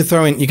Dav, you could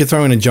throw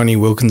in a Johnny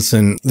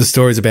Wilkinson. The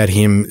stories about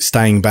him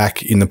staying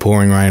back in the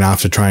pouring rain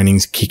after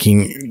trainings,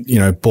 kicking,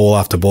 ball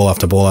after ball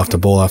after ball after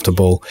ball after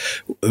ball.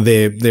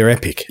 They're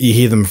epic. You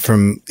hear them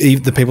from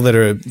the people that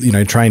are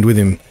trained with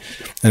him,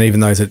 and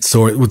even those that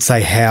saw it would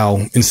say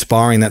how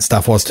inspiring that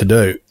stuff was to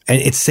do.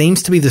 And it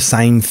seems to be the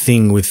same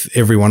thing with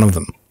every one of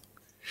them.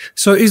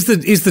 So is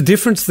the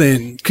difference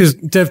then, because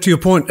Dev, to your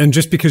point, and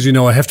just because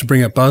I have to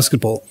bring up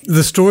basketball,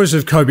 the stories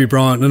of Kobe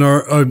Bryant, and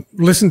I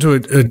listened to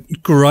a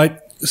great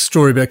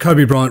story about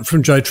Kobe Bryant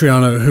from Jay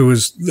Triano, who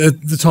was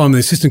at the time the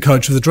assistant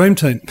coach of the Dream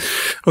Team,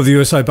 of the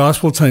USA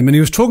basketball team, and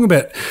he was talking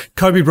about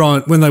Kobe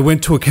Bryant when they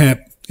went to a camp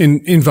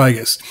in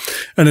Vegas,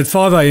 and at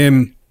 5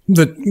 a.m.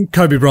 that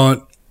Kobe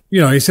Bryant,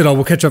 he said,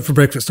 we'll catch up for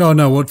breakfast. Oh,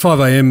 no, at 5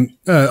 a.m.,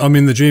 I'm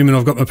in the gym and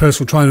I've got my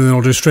personal trainer, and then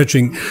I'll do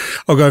stretching.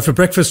 I'll go for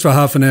breakfast for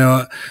half an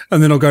hour,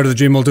 and then I'll go to the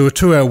gym. I'll do a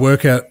 2-hour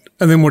workout.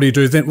 And then what do you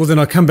do then? Well, then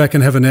I come back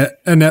and have a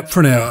nap for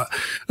an hour.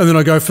 And then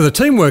I go for the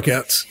team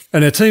workouts.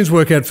 And our teams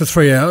work out for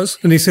 3 hours.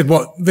 And he said,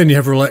 what? Then you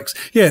have a relax.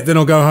 Yeah, then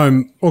I'll go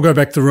home. I'll go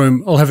back to the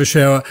room. I'll have a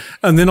shower.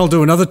 And then I'll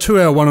do another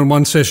 2-hour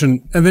one-on-one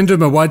session, and then do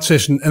my weight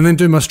session, and then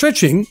do my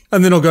stretching.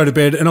 And then I'll go to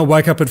bed, and I'll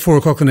wake up at 4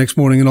 o'clock the next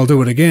morning, and I'll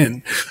do it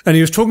again. And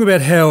he was talking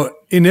about how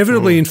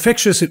inevitably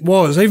infectious it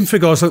was, even for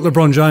guys like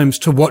LeBron James,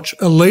 to watch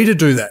a leader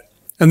do that.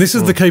 And this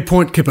is the key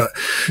point, Kipper,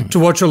 to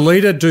watch a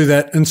leader do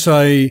that and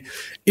say,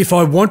 if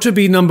I want to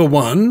be number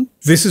one,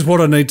 this is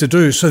what I need to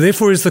do. So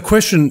therefore is the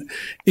question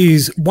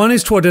is, one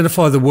is to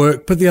identify the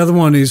work, but the other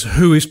one is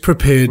who is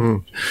prepared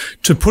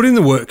to put in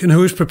the work and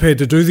who is prepared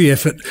to do the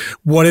effort,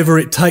 whatever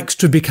it takes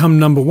to become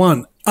number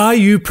one. Are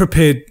you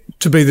prepared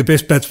to be the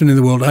best batsman in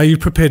the world? Are you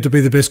prepared to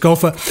be the best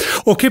golfer?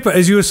 Or Kipper,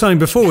 as you were saying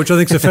before, which I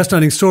think is a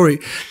fascinating story,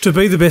 to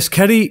be the best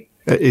caddy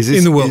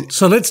in the world.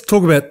 So we'll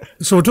talk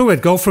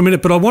about golf for a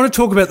minute, but I want to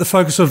talk about the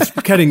focus of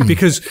caddying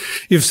because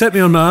you've set me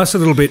on my ass a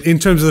little bit in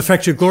terms of the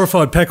fact you're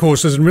glorified pack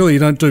horses and really you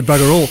don't do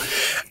bugger all.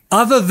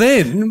 Other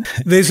than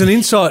there's an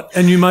insight,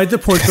 and you made the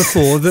point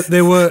before that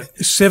there were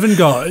 7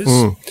 guys.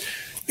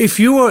 If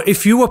you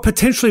were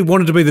potentially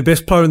wanted to be the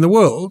best player in the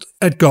world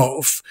at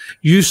golf,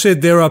 you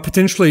said there are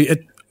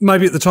potentially,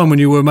 maybe at the time when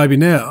you were, maybe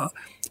now,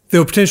 there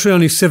were potentially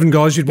only 7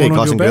 guys you'd want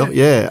on your bag.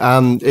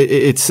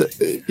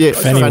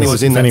 Fanny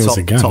was in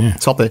that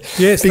top there.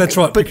 Yes, that's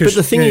right. But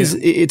the thing is,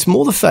 it's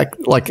more the fact,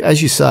 like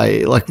as you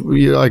say, I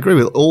agree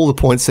with all the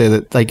points there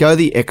that they go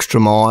the extra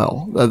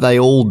mile. They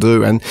all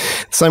do, and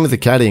same with the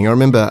caddying. I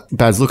remember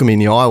Baz looking me in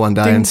the eye one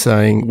day and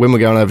saying, when we're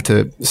going over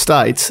to the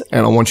States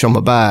and I want you on my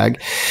bag,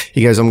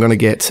 he goes, I'm going to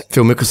get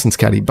Phil Mickelson's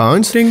caddy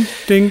Bones to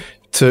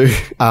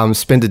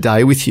spend a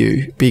day with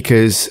you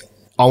because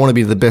I want to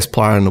be the best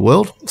player in the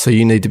world, so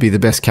you need to be the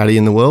best caddy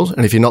in the world.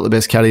 And if you're not the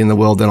best caddy in the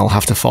world, then I'll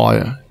have to fire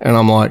you. And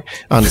I'm like,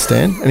 I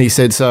understand. And he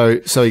said, so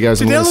he goes,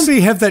 did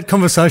Allenby have that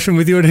conversation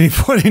with you at any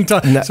point in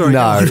time?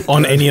 No.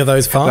 On any of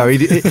those 5? No,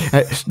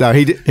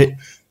 he did.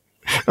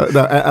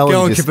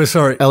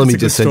 Allenby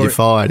just said you're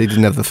fired. He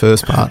didn't have the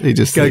first part. He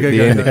just the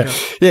ending.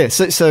 Yeah.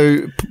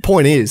 So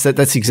point is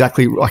that's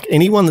exactly like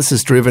anyone that's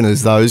as driven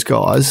as those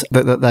guys.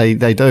 That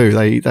they do.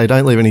 They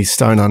don't leave any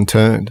stone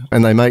unturned,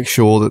 and they make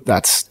sure that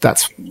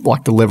that's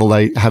like the level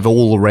they have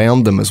all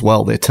around them as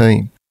well. Their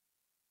team.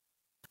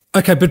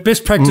 Okay, but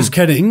best practice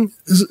caddying.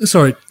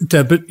 Sorry,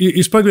 Dad, but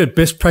you spoke about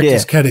best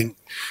practice caddying.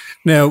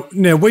 Now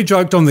we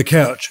joked on the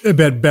couch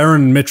about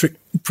barometric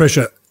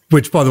pressure,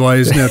 which by the way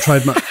is now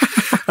trademark.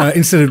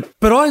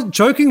 But I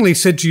jokingly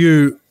said to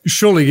you,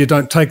 surely you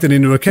don't take that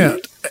into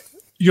account.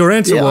 Your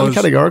answer was...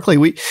 categorically.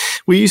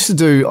 We used to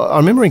do... I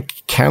remember in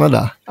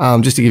Canada,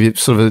 just to give you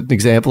sort of an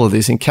example of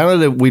this, in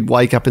Canada, we'd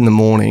wake up in the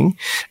morning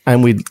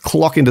and we'd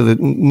clock into the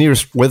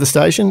nearest weather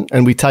station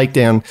and we'd take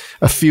down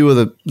a few of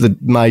the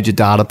major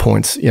data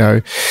points,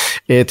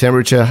 air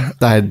temperature.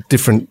 They had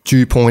different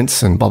dew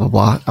points and blah, blah,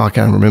 blah. I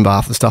can't remember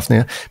half the stuff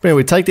now. But anyway,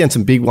 we'd take down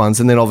some big ones,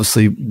 and then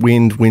obviously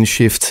wind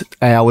shift,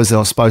 hours they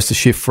were supposed to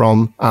shift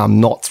from,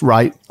 knots,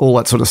 rate, all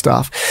that sort of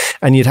stuff.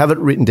 And you'd have it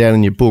written down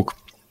in your book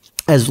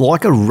as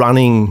like a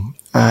running...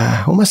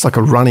 almost like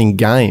a running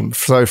game.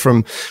 So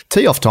from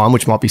tee off time,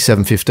 which might be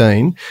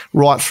 7:15,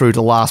 right through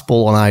to last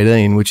ball on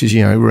 18, which is,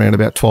 around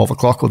about 12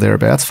 o'clock or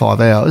thereabouts, 5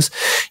 hours,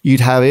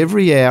 you'd have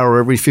every hour or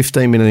every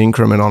 15-minute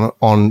increment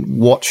on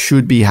what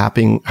should be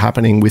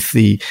happening with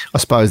the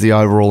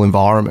overall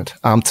environment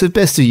to the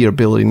best of your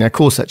ability. Now, of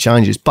course, that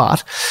changes,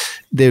 but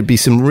there'd be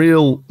some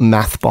real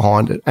math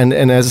behind it. And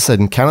as I said,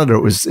 in Canada,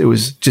 it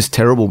was just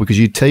terrible because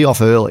you'd tee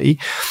off early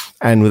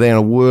and without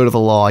a word of a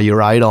lie, your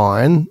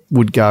 8-iron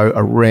would go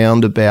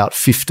around about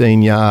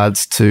 15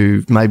 yards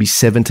to maybe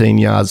 17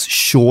 yards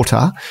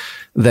shorter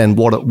than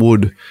what it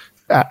would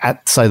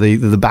at say,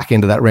 the back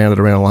end of that round at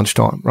around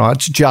lunchtime, right?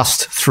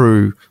 Just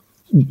through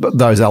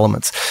those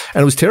elements.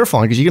 And it was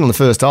terrifying because you get on the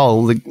first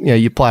hole,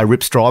 you play a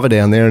rips driver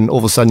down there and all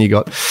of a sudden you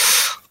got...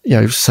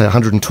 say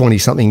 120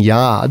 something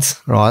yards,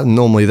 right? And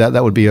normally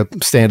that would be a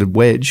standard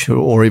wedge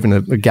or even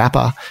a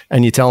gapper,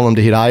 and you're telling them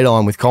to hit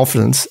 8-iron with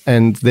confidence,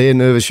 and they're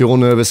nervous, you're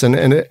nervous,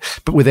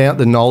 but without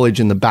the knowledge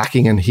and the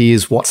backing, and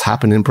here's what's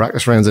happened in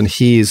practice rounds, and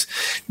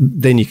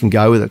then you can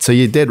go with it. So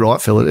you're dead right,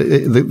 Phil.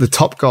 The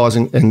top guys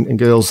and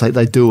girls,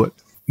 they do it.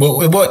 Well,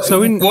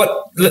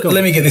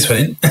 let me get this one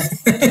in.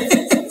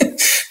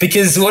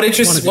 Because what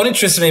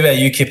interests me about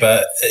you,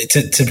 Kipper,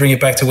 to bring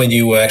it back to when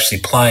you were actually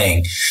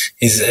playing,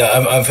 is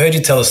I've heard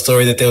you tell a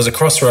story that there was a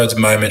crossroads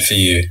moment for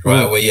you,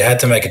 right, where you had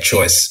to make a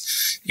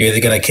choice. You're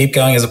either going to keep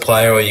going as a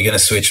player or you're going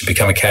to switch and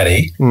become a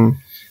caddy.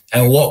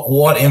 And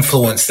what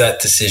influenced that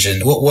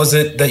decision? What was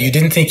it that you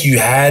didn't think you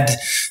had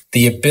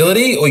the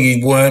ability, or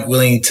you weren't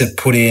willing to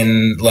put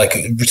in like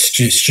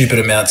stupid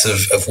amounts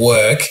of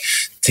work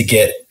to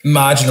get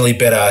marginally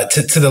better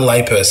to the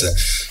layperson?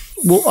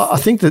 Well, I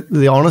think that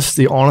the honest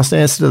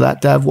answer to that,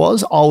 Dav,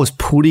 was I was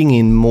putting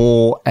in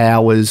more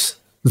hours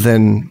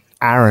than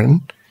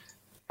Aaron,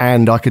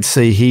 and I could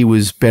see he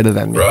was better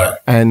than me. Right.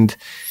 And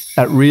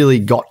that really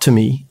got to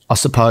me, I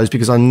suppose,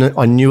 because I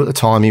knew at the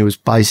time he was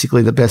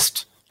basically the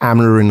best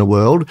amateur in the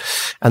world.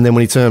 And then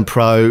when he turned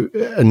pro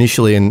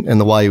initially and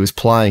the way he was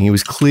playing, he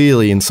was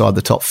clearly inside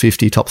the top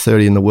 50, top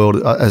 30 in the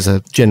world as a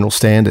general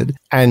standard.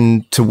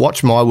 And to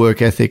watch my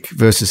work ethic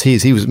versus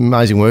his, he was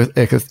amazing work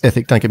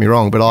ethic, don't get me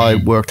wrong, but I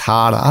worked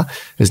harder.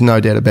 There's no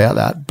doubt about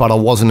that, but I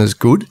wasn't as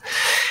good.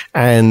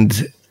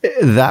 And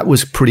that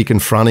was pretty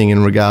confronting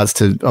in regards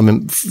to,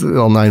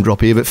 I'll name drop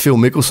here, but Phil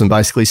Mickelson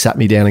basically sat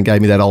me down and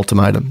gave me that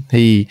ultimatum.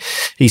 He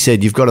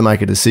said, you've got to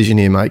make a decision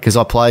here, mate, because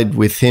I played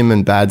with him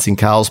and Bads in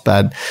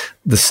Carlsbad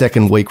the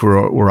second week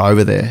we're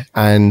over there.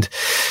 And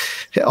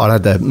I'd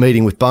had that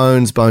meeting with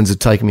Bones. Bones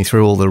had taken me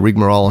through all the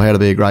rigmarole, how to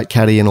be a great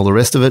caddy and all the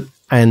rest of it.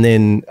 And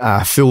then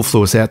Phil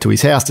flew us out to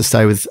his house to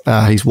stay with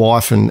his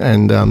wife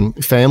and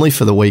family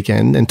for the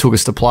weekend and took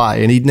us to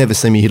play. And he'd never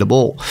seen me hit a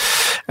ball.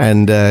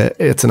 And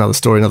it's another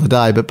story another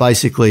day. But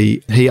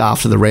basically, he,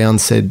 after the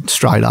round, said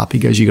straight up, he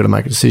goes, you got to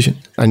make a decision.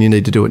 And you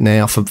need to do it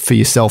now for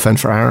yourself and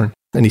for Aaron.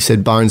 And he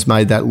said, Bones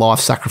made that life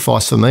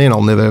sacrifice for me and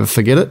I'll never ever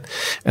forget it.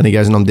 And he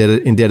goes, and I'm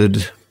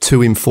indebted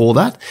to him for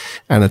that.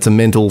 And it's a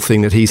mental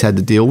thing that he's had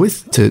to deal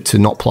with to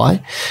not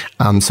play.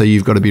 So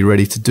you've got to be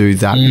ready to do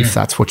that if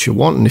that's what you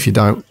want. And if you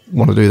don't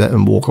want to do that,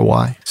 and walk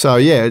away. So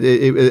yeah,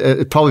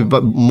 it probably,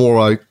 but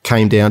more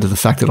came down to the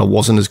fact that I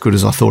wasn't as good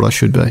as I thought I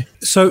should be.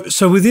 So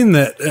within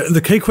that,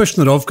 the key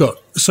question that I've got,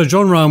 so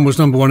John Rahm was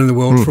number one in the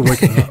world for a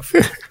week and a half.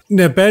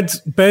 Now,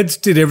 Bads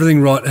did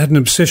everything right, had an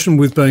obsession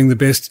with being the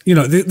best.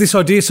 This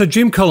idea. So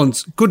Jim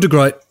Collins, Good to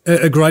Great,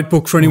 a great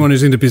book for anyone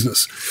who's into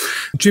business.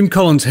 Jim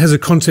Collins has a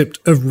concept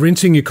of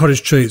rinsing your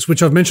cottage cheese,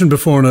 which I've mentioned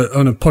before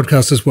on a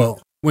podcast as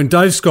well. When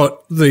Dave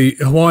Scott, the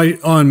Hawaii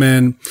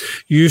Ironman,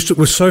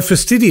 was so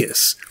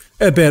fastidious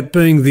about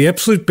being the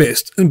absolute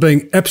best and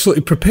being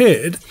absolutely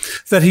prepared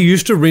that he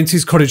used to rinse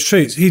his cottage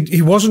cheese.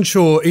 He wasn't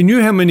sure. He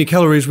knew how many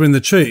calories were in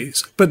the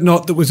cheese, but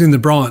not that was in the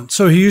brine.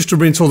 So he used to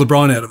rinse all the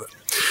brine out of it.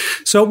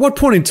 So at what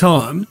point in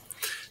time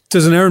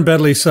does an Aaron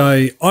Baddeley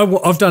say,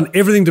 I've done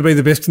everything to be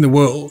the best in the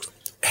world?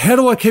 How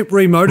do I keep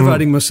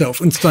remotivating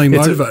myself and staying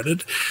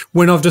motivated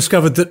when I've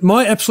discovered that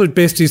my absolute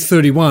best is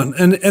 31?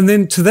 And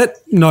then to that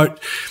note,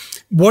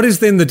 what is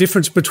then the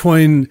difference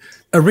between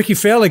a Ricky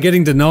Fowler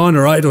getting to 9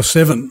 or 8 or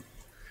 7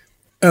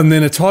 and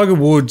then a Tiger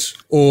Woods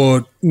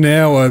or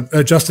now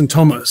a Justin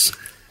Thomas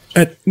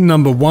at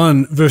number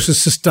one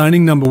versus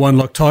sustaining number one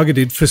like Tiger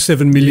did for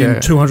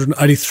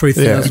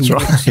 7,283,000? Yeah, that's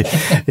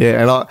right.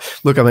 Yeah, and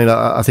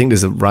I think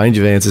there's a range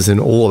of answers in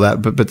all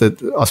of that, but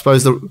I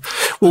suppose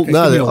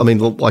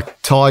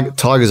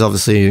Tiger's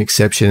obviously an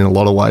exception in a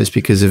lot of ways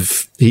because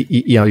of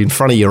in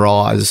front of your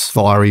eyes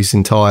via his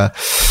entire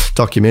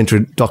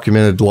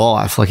documented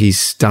life, like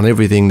he's done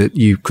everything that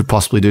you could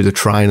possibly do to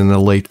train an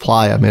elite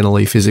player,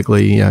 mentally,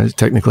 physically,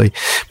 technically,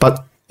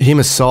 but. Him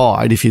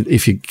aside, if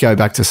you go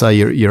back to say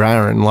your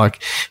Aaron,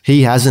 like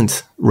he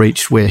hasn't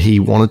reached where he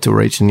wanted to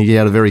reach, and he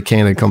had a very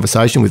candid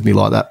conversation with me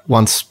like that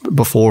once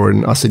before,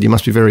 and I said, you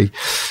must be very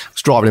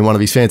was driving in one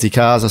of his fancy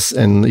cars,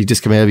 and he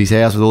just come out of his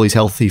house with all his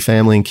healthy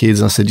family and kids.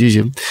 And I said, geez,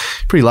 you're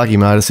pretty lucky,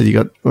 mate. I said,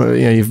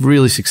 you've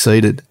really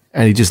succeeded.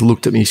 And he just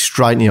looked at me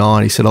straight in the eye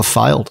and he said, I've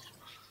failed.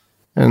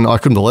 And I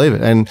couldn't believe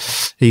it. And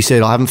he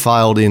said, I haven't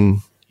failed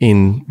in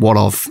what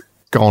I've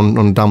gone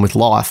and done with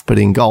life, but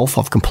in golf,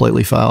 I've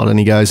completely failed. And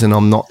he goes, and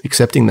I'm not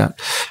accepting that.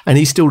 And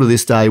he still to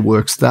this day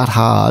works that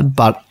hard,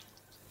 but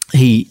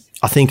I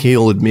think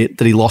he'll admit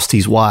that he lost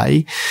his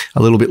way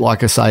a little bit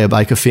like, I say, a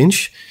Baker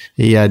Finch.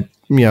 He had,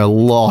 a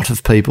lot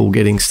of people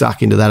getting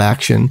stuck into that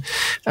action,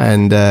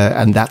 and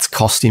that's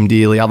cost him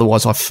dearly.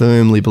 Otherwise, I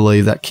firmly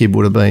believe that kid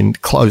would have been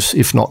close,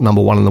 if not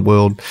number one in the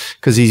world,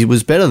 because he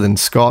was better than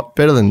Scott,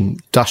 better than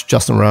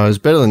Justin Rose,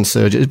 better than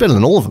Sergio. He's better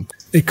than all of them.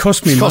 It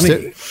cost me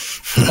money.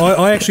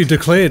 I actually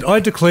declared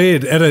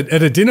at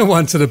a dinner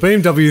once at a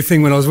BMW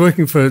thing when I was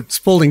working for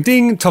Spalding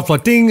Ding, Top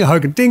Flight Ding,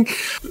 Hogan Ding,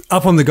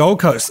 up on the Gold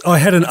Coast. I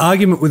had an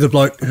argument with a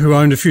bloke who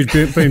owned a few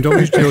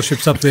BMW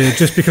dealerships up there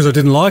just because I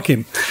didn't like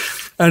him.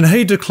 And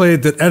he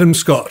declared that Adam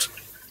Scott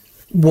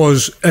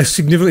was a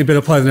significantly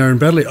better player than Aaron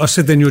Baddeley. I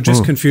said, then you're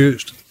just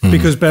confused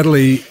because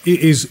Baddeley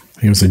is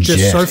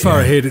just so far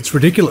ahead, it's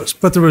ridiculous.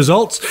 But the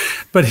results,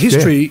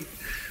 history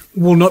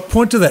will not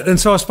point to that. And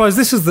so I suppose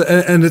this is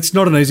and it's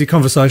not an easy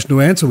conversation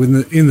to answer in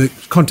the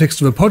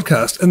context of a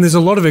podcast. And there's a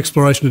lot of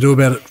exploration to do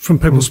about it from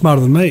people smarter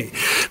than me.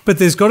 But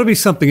there's got to be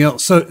something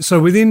else. So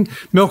within,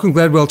 Malcolm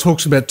Gladwell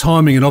talks about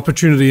timing and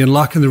opportunity and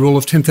luck and the rule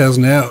of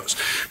 10,000 hours.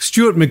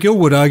 Stuart McGill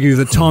would argue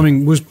that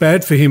timing was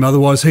bad for him.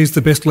 Otherwise, he's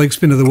the best leg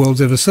spinner the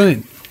world's ever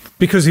seen,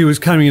 because he was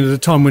coming in at a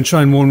time when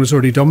Shane Warne was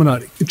already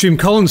dominating. Jim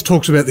Collins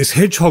talks about this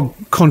hedgehog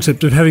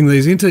concept of having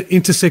these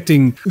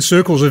intersecting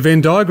circles, a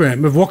Venn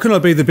diagram of what can I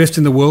be the best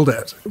in the world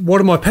at? What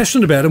am I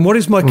passionate about? And what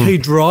is my key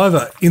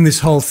driver in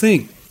this whole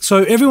thing?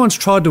 So everyone's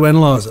tried to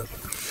analyse it.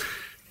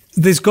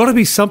 There's got to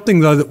be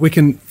something, though,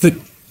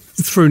 that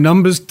through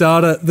numbers,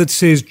 data, that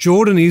says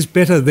Jordan is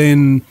better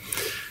than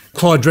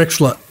Clyde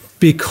Drexler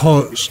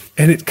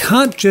and it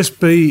can't just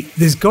be,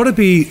 there's got to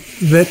be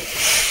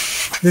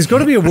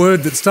a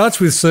word that starts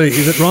with C,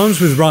 that rhymes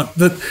with run,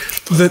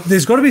 that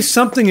there's got to be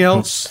something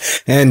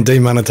else. And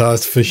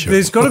demonetised for sure.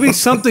 There's got to be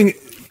something,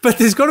 but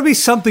there's got to be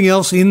something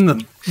else in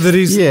them that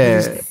is.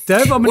 Yeah.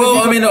 Dave, I'm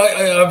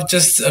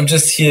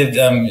just here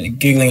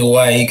giggling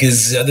away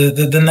because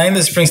the name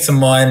that springs to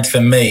mind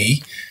for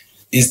me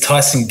is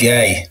Tyson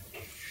Gay.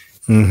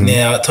 Mm-hmm.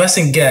 Now,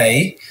 Tyson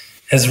Gay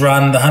has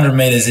run the 100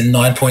 metres in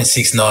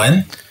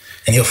 9.69,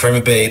 and he'll forever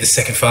be the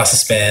second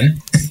fastest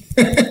man.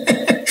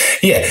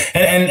 Yeah,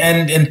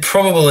 and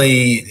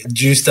probably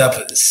juiced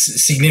up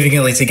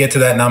significantly to get to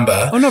that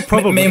number. Oh, not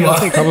probably. I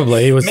think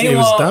probably he was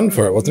done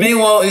for it, wasn't he?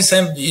 Meanwhile,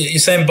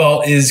 Usain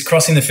Bolt is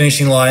crossing the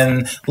finishing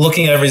line,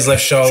 looking over his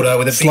left shoulder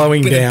with a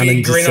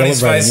big grin on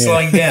his face,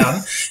 slowing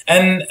down,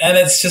 and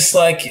it's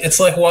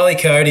like Wile E.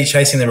 Coyote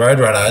chasing the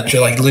Roadrunner,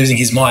 like losing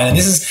his mind. And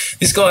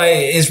this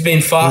guy has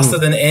been faster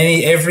than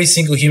every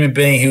single human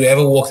being who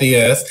ever walked the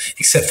earth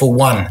except for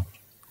one.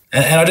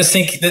 And I just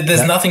think that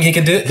there's nothing he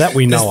can do. That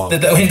we know of.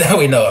 That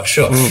we know of,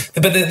 sure.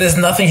 But there's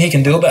nothing he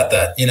can do about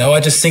that. I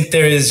just think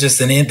there is just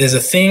there's a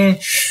thing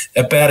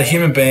about a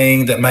human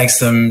being that makes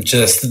them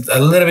just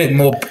a little bit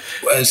more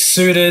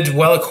suited,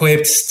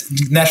 well-equipped,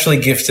 naturally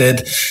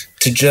gifted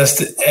to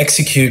just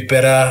execute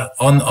better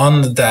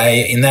on the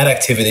day in that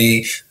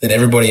activity than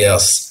everybody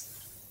else.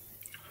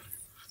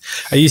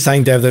 Are you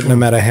saying, Dev, that no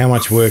matter how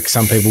much work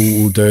some people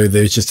will do,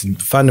 there's just a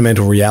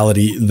fundamental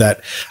reality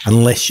that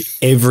unless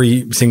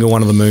every single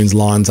one of the moons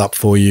lines up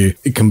for you,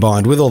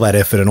 combined with all that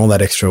effort and all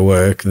that extra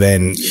work,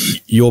 then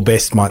your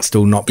best might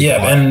still not be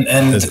and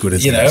as good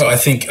as I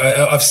think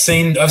I've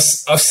seen Kipper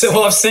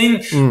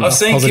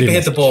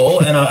hit the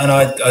ball, and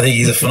I think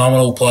he's a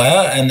phenomenal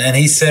player, and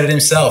he said it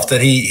himself that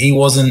he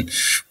wasn't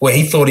where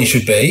he thought he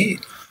should be.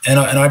 And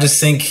I just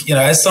think,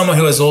 as someone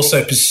who has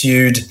also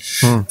pursued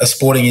a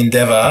sporting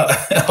endeavour,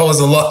 I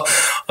wasn't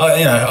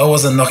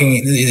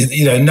knocking,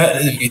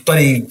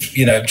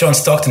 John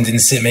Stockton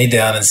didn't sit me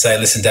down and say,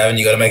 listen, Davin,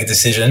 you got to make a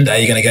decision. Are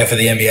you going to go for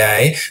the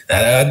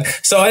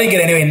NBA? So I didn't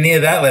get anywhere near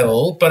that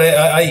level, but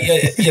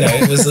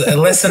it was a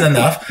lesson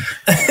enough.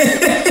 I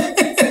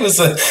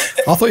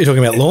thought you were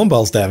talking about lawn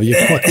bowls, Davin.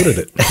 You're quite good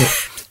at it.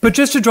 But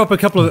just to drop a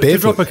couple of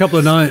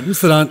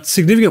names that aren't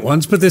significant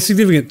ones, but they're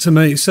significant to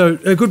me. So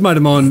a good mate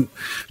of mine,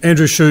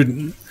 Andrew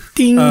Shuden,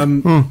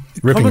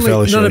 ripping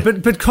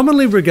fellowship. But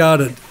commonly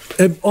regarded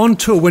on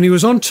tour, when he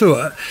was on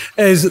tour,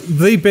 as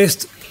the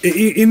best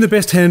in the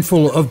best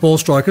handful of ball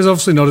strikers.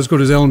 Obviously not as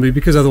good as Allenby,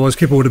 because otherwise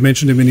Kipper would have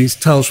mentioned him in his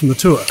Tales from the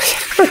Tour.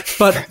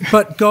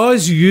 But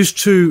guys used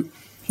to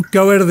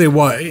go out of their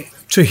way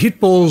to hit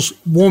balls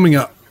warming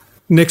up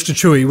next to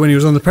Chewy when he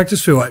was on the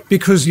practice field,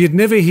 because you'd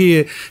never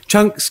hear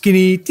chunk,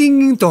 skinny,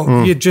 ding,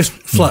 dong. You'd just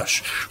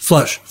flush,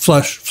 flush,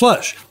 flush,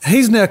 flush.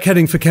 He's now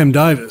caddying for Cam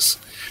Davis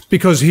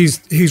because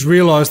he's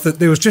realised that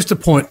there was just a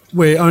point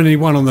where only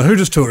won on the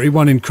Hooters Tour. He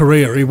won in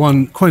Korea. He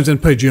won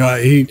Queensland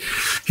PGA.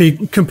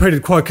 He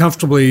competed quite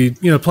comfortably,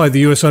 played the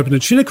US Open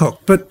at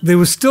Shinnecock. But there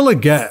was still a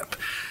gap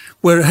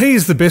where he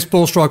is the best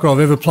ball striker I've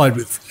ever played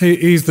with.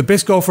 He's the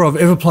best golfer I've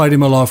ever played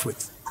in my life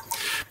with.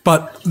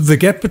 but the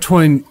gap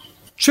between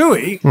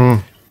Chewy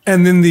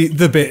and then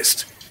the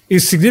best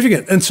is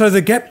significant. And so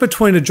the gap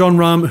between a John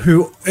Rahm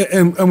who,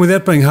 and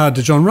without being hard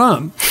to John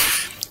Rahm,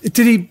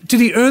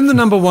 did he earn the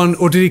number one,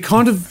 or did he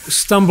kind of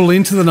stumble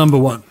into the number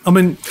one? I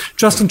mean,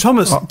 Justin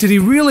Thomas, did he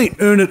really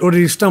earn it, or did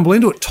he stumble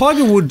into it?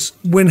 Tiger Woods,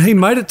 when he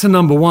made it to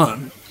number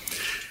one,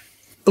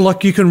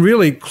 like you can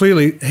really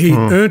clearly, he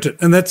earned it.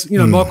 And that's,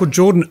 Michael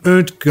Jordan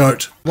earned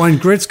GOAT. Wayne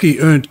Gretzky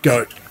earned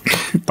GOAT.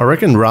 I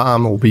reckon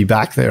Rahm will be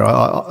back there.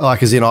 I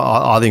think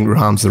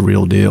Rahm's the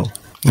real deal.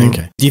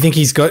 Okay. Do you think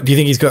he's got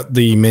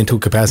the mental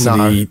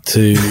capacity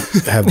to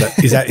have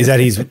that? Is that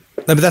his?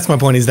 No, but that's my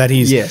point. Is that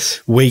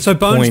his weak so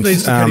Bones point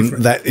needs to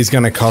that is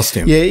going to cost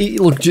him? Yeah,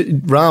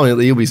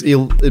 Rahm,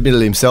 he'll admit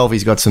it himself.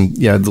 He's got some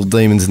little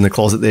demons in the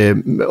closet there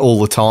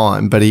all the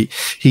time. But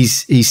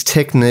his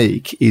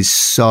technique is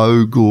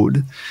so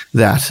good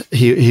that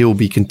he'll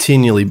be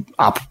continually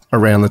up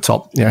around the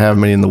top. However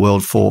many in the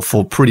world for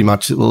pretty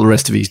much the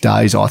rest of his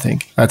days. I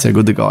think that's how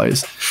good the guy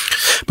is.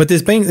 But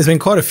there's been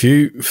quite a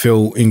few,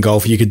 Phil, in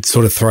golf. You could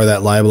sort of throw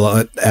that label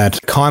at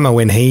Keimer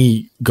when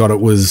he got it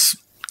was.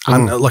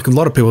 Like a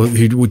lot of people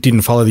who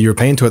didn't follow the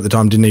European Tour at the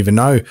time didn't even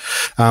know.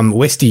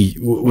 Westy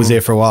was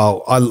there for a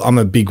while. I'm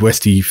a big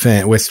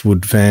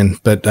Westwood fan,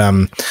 but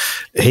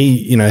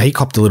he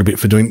copped a little bit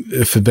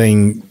for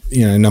being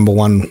number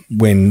one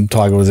when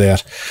Tiger was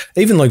out.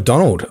 Even like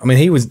Donald. I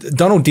mean,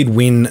 Donald did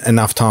win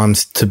enough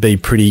times to be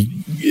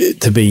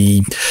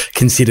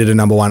considered a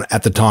number one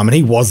at the time, and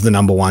he was the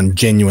number one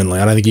genuinely.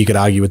 I don't think you could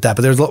argue with that.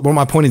 But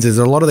my point is, there's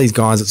a lot of these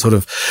guys that sort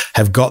of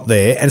have got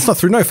there, and it's not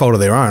through no fault of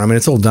their own. I mean,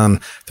 it's all done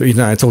through,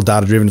 it's all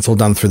data driven. It's all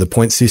done through the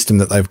point system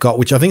that they've got,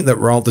 which I think that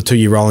the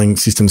 2-year rolling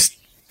system's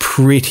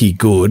pretty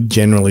good,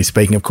 generally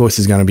speaking. Of course,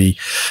 there's going to be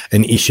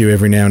an issue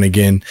every now and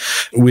again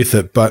with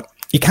it, but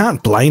you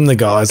can't blame the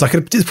guys. Like,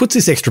 it just puts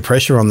this extra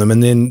pressure on them.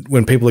 And then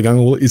when people are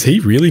going, well, is he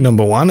really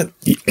number one?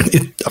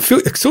 I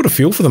sort of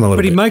feel for them a little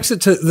bit. But he makes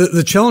it to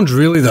the challenge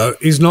really, though,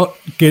 is not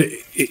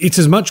it's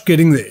as much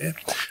getting there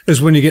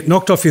as when you get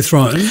knocked off your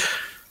throne,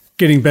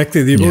 getting back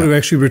there, the ability to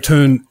actually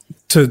return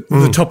to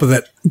the top of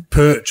that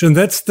perch. And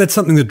that's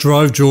something that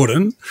drove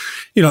Jordan,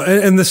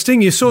 and the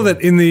sting, you saw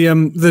that in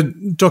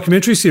the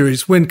documentary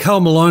series when Karl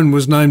Malone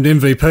was named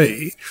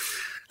MVP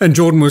and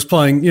Jordan was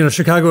playing,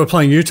 Chicago were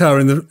playing Utah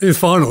in the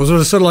finals. It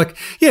was sort of like,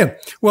 yeah,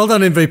 well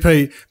done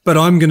MVP, but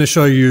I'm going to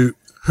show you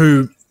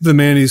who the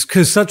man is,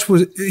 because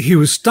he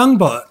was stung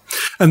by it.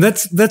 And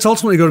that's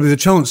ultimately got to be the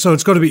challenge. So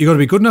you've got to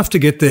be good enough to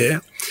get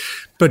there,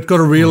 but got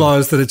to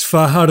realise that it's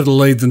far harder to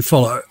lead than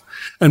follow,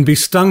 and be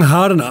stung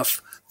hard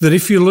enough that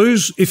if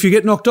you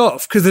get knocked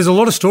off, because there's a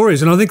lot of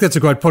stories, and I think that's a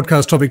great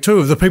podcast topic too,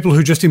 of the people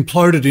who just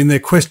imploded in their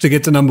quest to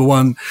get to number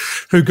one,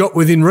 who got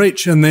within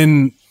reach and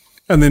then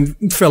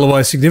fell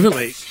away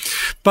significantly.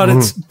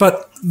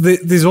 But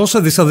there's also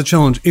this other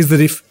challenge, is that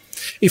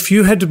if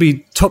you had to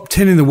be top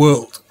 10 in the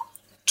world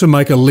to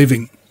make a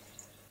living,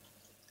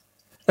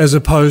 as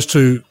opposed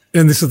to,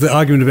 and this is the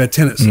argument about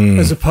tennis,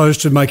 as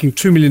opposed to making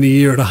 $2 million a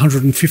year at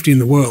 150 in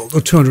the world, or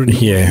 200 in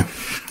the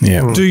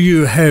world.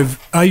 Yeah.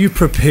 Are you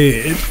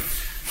prepared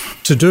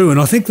to do? And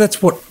I think that's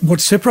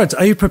what separates.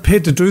 Are you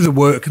prepared to do the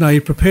work, and are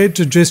you prepared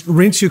to just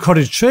rinse your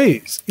cottage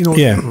cheese in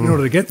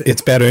order to get there?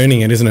 It's about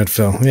earning it, isn't it,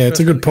 Phil? Yeah, it's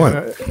a good point.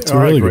 It's a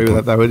really agree good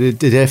with point. that, though. It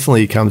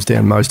definitely comes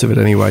down, most of it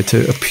anyway,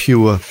 to a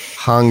pure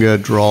hunger,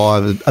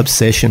 drive,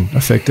 obsession,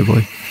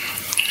 effectively.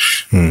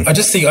 I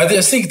just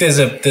think there's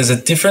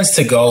a difference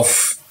to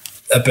golf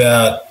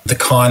about the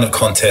kind of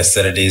contest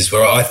that it is,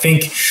 where I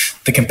think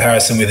the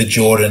comparison with a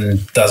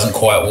Jordan doesn't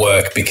quite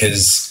work,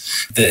 because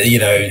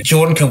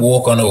Jordan can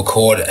walk onto a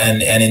court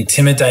and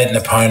intimidate an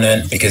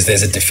opponent because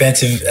there's a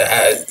defensive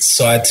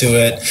side to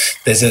it.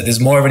 There's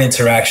more of an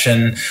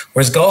interaction.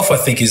 Whereas golf, I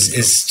think,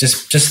 is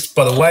just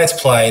by the way it's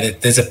played,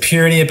 there's a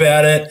purity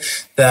about it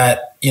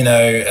that,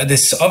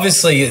 there's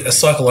obviously a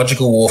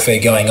psychological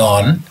warfare going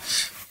on,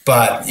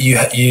 but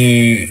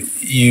you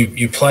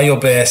play your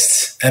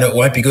best, and it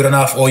won't be good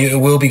enough, or it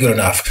will be good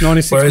enough.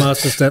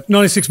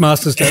 96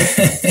 Masters step.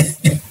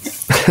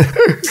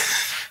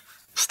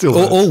 Still,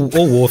 all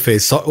warfare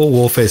is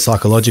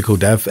psychological,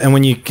 Dav. And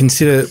when you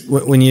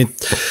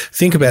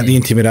think about the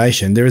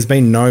intimidation, there has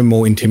been no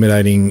more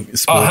intimidating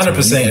sportsman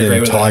 100% agree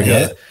with Tiger.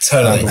 That. Yeah,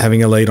 totally.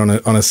 Having a lead on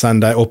a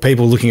Sunday, or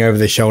people looking over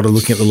their shoulder,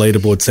 looking at the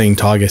leaderboard, seeing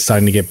Tiger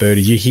starting to get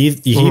birdies. You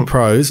hear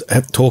pros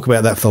talk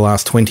about that for the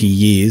last 20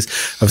 years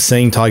of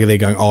seeing Tiger there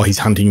going, oh, he's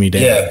hunting me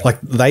down. Yeah. Like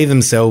they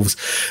themselves,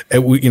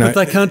 but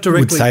they can't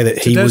directly would say that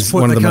he was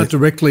one of the most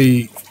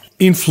directly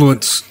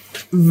influence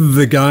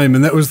the game,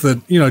 and that was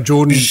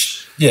Jordan.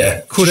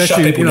 Could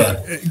actually,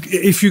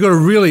 if you got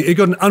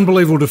an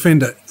unbelievable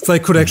defender, they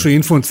could actually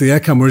influence the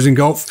outcome. Whereas in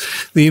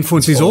golf, the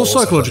influence is all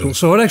psychological.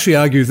 So I'd actually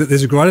argue that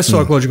there's a greater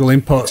psychological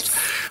impact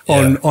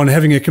on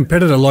having a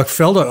competitor like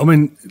Faldo. I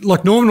mean,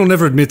 like Norman will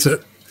never admits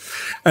it,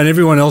 and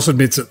everyone else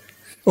admits it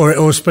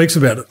or speaks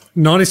about it.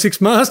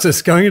 96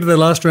 Masters, going into their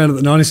last round at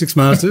the 96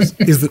 Masters,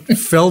 is that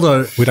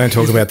Faldo. We don't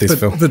talk about this,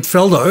 Phil. That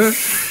Faldo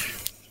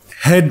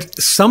had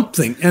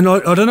something, and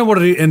I don't know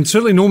what it is, and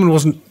certainly Norman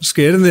wasn't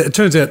scared, and it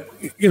turns out,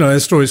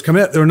 as stories come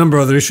out, there are a number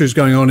of other issues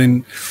going on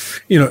in,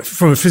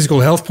 from a physical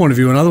health point of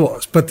view and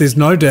otherwise, but there's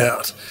no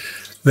doubt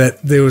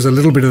that there was a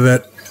little bit of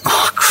that,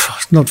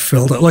 not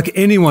Felder, like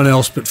anyone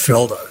else but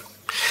Felder.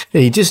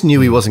 Yeah, he just knew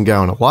he wasn't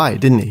going away,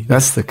 didn't he?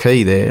 That's the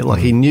key there.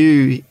 Like, he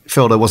knew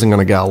Felder wasn't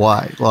going to go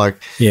away.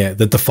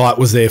 That the fight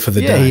was there for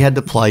the day. Yeah, he had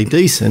to play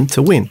decent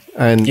to win.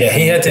 And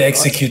he had to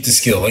execute the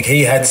skill. Like,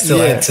 he had to.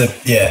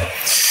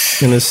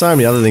 And there's so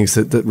many other things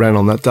that ran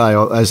on that day,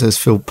 as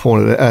Phil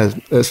pointed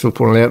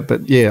out.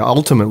 But yeah,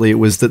 ultimately it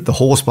was that the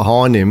horse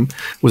behind him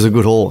was a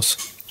good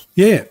horse.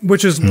 Yeah,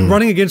 which is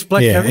running against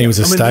Black Caviar. He was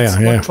a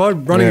stayer. Try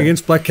running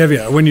against Black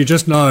Caviar when you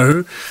just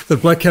know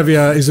that Black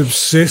Caviar is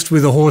obsessed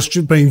with a horse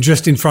being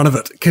just in front of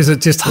it because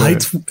it just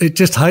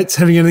hates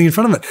having anything in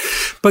front of it.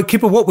 But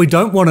Kipper, what we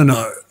don't want to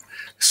know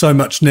so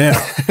much now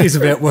is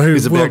about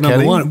who's world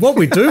number one. What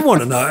we do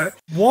want to know,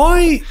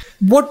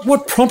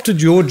 what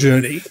prompted your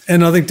journey,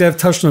 and I think Dav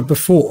touched on it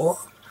before,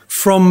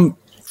 from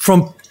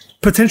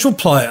potential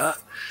player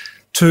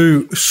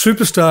to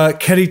superstar,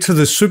 caddy to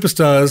the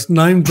superstars,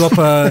 name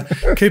dropper,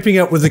 keeping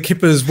up with the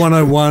Kippers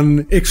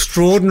 101,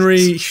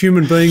 extraordinary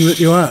human being that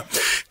you are.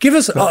 Give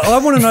us, I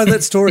want to know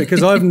that story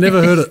because I've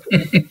never heard it.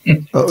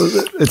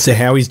 It's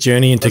how his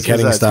journey into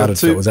caddying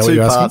started. Was that what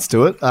you're asking? Two parts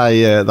to it.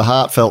 The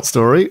heartfelt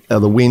story,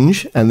 the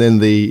whinge, and then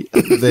the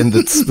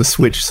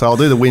switch. So I'll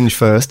do the whinge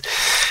first.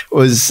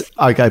 Was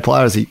okay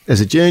player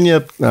as a junior,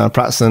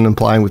 practicing and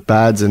playing with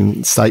Bads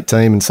and state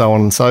team and so on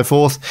and so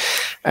forth.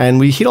 And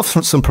we hit off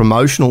some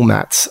promotional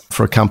mats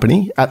for a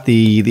company at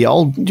the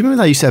old. Do you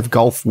remember they used to have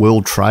Golf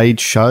World Trade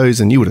shows?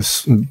 And you would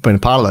have been a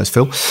part of those,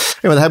 Phil.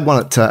 Anyway, they had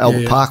one at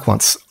Albert Park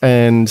once.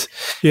 And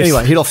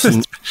anyway, hit off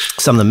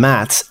some of the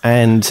mats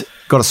and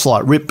got a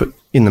slight rip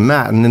in the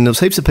mat, and then there was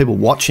heaps of people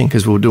watching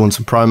because we were doing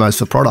some promos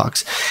for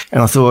products,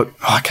 and I thought,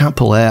 I can't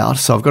pull out,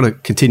 so I've got to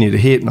continue to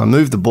hit, and I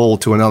moved the ball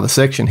to another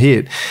section,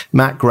 hit,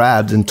 Matt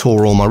grabbed and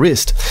tore all my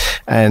wrist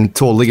and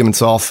tore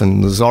ligaments off,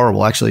 and it was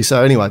horrible actually.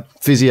 So anyway,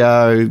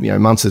 physio,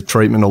 months of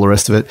treatment, all the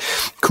rest of it,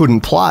 couldn't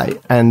play,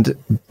 and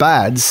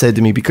Bad said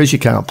to me, because you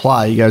can't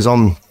play, he goes,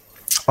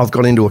 I've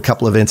got into a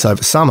couple of events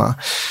over summer.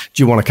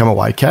 Do you want to come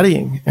away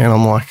caddying? And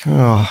I'm like,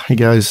 he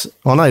goes,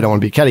 I know you don't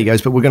want to be a caddy. He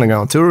goes, but we're going to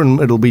go on tour and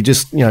it'll be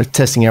just,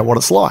 testing out what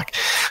it's like.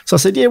 So I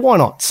said, yeah, why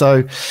not? So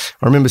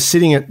I remember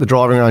sitting at the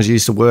driving range I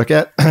used to work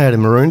at out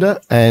in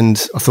Maroondah,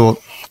 and I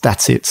thought,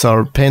 that's it.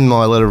 So I penned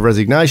my letter of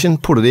resignation,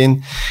 put it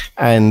in,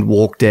 and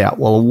walked out.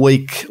 Well, a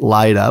week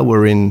later,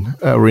 we're in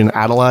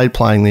Adelaide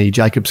playing the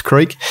Jacobs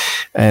Creek,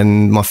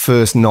 and my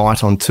first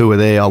night on tour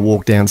there, I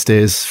walked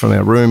downstairs from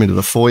our room into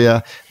the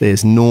foyer.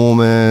 There's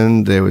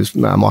Norman, there was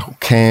Michael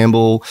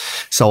Campbell.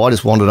 So I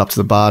just wandered up to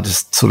the bar,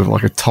 just sort of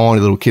like a tiny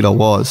little kid I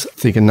was,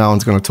 thinking no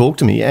one's going to talk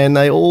to me. And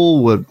they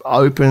all were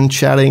open,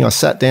 chatting. I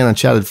sat down and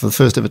chatted for the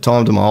first ever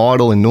time to my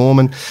idol in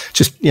Norman,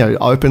 just,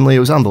 openly. It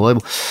was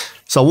unbelievable.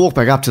 So I walked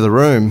back up to the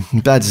room,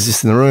 and Bad's is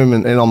just in the room,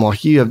 and I'm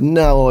like, you have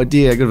no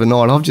idea how good of a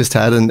night I've just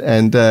had.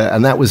 And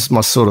that was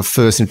my sort of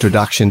first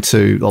introduction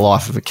to the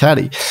life of a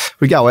caddy.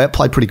 We go out,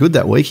 played pretty good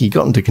that week. He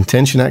got into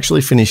contention,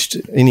 actually, finished,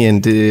 in the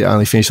end,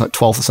 only finished like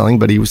 12th or something,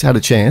 but he had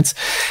a chance,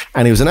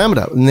 and he was an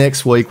amateur.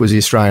 Next week was the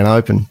Australian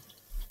Open.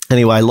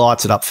 Anyway,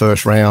 lights it up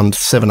first round,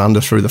 7 under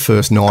through the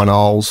first 9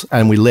 holes,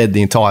 and we led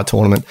the entire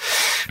tournament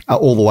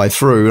all the way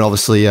through. And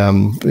obviously,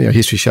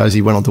 history shows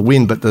he went on to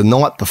win. But the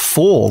night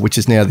before, which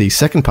is now the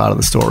second part of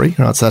the story,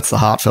 right? So that's the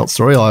heartfelt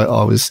story.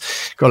 I was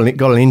got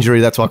an injury,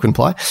 that's why I couldn't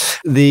play.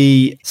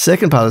 The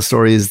second part of the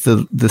story is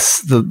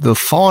the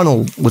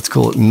final, let's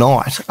call it,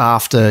 night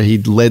after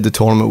he'd led the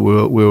tournament.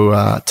 We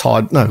were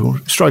tied, no,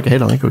 stroke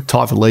ahead. I think we were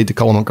tied for lead to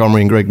Colin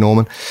Montgomery and Greg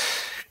Norman.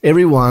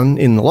 Everyone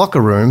in the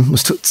locker room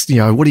was, what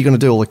are you going to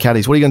do, all the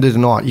caddies? What are you going to do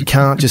tonight? You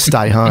can't just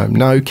stay home.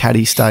 No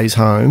caddy stays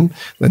home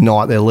the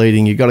night they're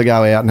leading. You've got to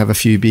go out and have a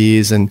few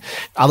beers, and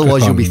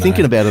otherwise you'll be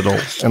thinking about it all.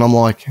 And I'm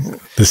like,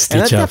 the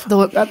stitch up.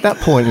 At that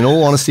point, in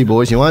all honesty,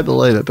 boys, you won't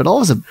believe it, but I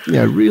was a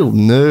real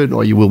nerd.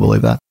 Or you will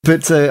believe that.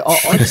 But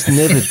I just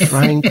never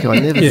drank. I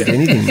never did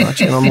anything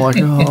much. And I'm like,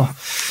 all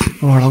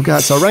right, I'll go.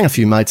 So I rang a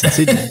few mates in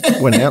Sydney,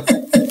 went out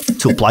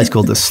to a place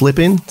called the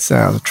Slip-In. It's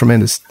a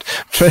tremendous.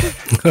 Tremendous.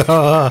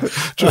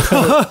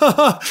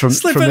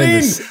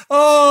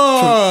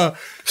 Oh,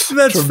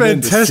 that's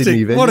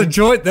fantastic. What a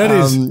joint that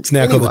is. It's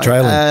now called the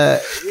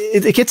Trailer.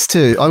 It gets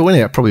to, I went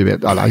out probably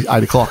about,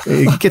 8 o'clock.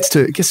 It gets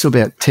to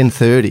about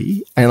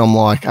 10:30, and I'm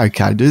like,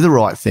 okay, do the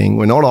right thing.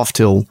 We're not off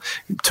till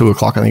 2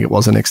 o'clock, I think it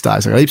was, the next day.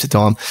 So I got heaps of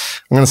time.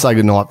 I'm going to say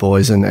goodnight,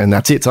 boys, and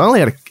that's it. So I only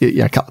had a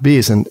couple of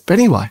beers. But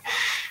anyway,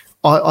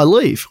 I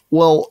leave.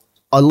 Well,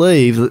 I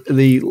leave.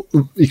 The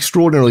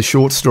extraordinarily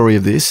short story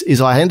of this is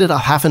I ended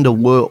up having to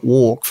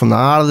walk from the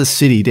heart of the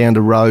city down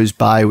to Rose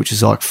Bay, which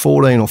is like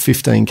 14 or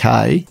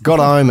 15K. Got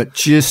home at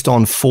just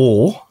on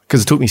 4,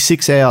 because it took me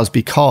 6 hours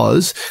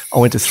because I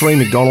went to 3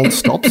 McDonald's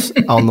stops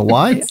on the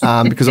way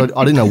because I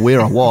didn't know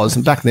where I was.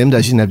 And back in them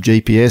days, you didn't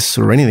have GPS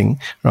or anything,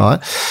 right?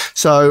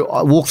 So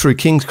I walked through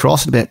King's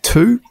Cross at about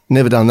 2.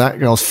 Never done that.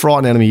 And I was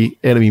frightened out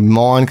of me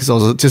mind because I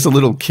was just a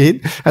little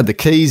kid. Had the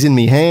keys in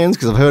my hands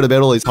because I've heard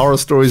about all these horror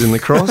stories in the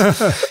cross.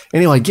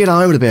 Anyway, get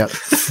home at about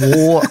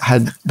 4.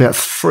 Had about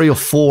 3 or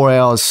 4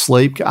 hours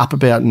sleep. Up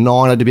about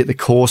 9. I had to be at the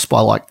course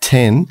by like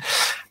 10.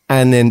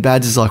 And then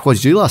Bads is like, "What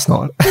did you do last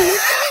night?"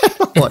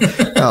 I'm like,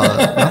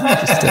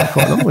 nothing, just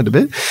quite normal, went to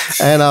bed.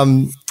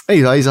 And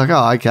anyway, he's like,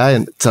 "Oh, okay."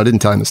 And so I didn't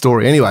tell him the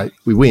story. Anyway,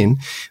 we win.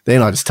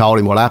 Then I just told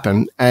him what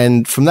happened.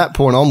 And from that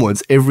point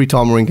onwards, every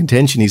time we're in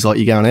contention, he's like,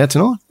 "You going out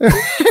tonight?"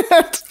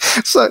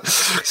 so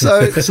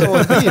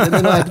I did. And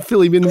then I had to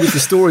fill him in with the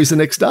stories the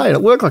next day. And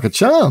it worked like a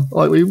charm.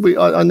 Like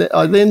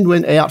I then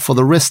went out for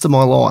the rest of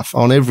my life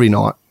on every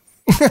night.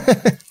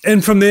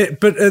 And from there,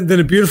 but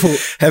then a beautiful...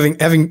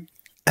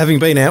 Having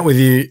been out with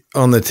you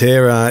on the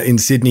tear in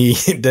Sydney,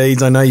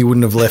 Deeds, I know you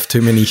wouldn't have left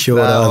too many short.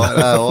 No,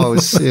 I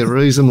was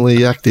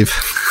reasonably active.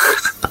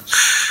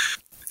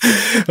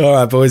 All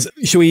right, boys.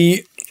 Shall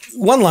we?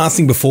 One last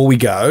thing before we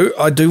go,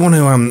 I do want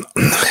to.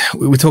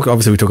 We talk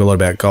a lot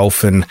about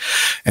golf and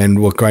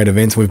what great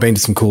events. We've been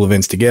to some cool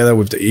events together.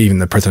 We've even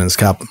the President's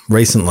Cup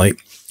recently,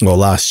 well,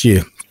 last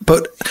year.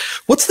 But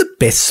what's the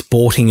best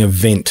sporting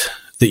event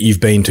that you've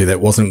been to that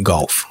wasn't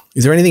golf?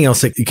 Is there anything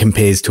else that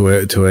compares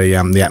to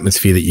the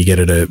atmosphere that you get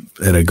at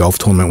a golf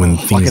tournament when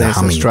things are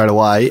humming? Straight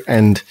away.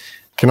 And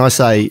can I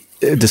say,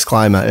 a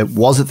disclaimer, it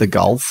was at the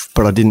golf,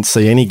 but I didn't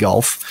see any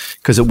golf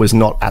because it was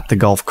not at the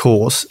golf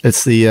course.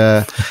 It's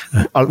the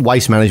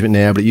Waste Management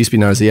now, but it used to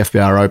be known as the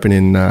FBR Open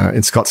in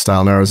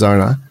Scottsdale, in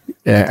Arizona.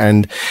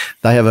 And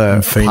they have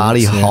a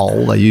party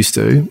hole. They used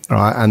to,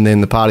 right? And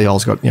then the party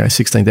hole's got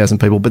 16,000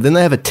 people. But then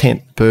they have a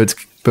tent,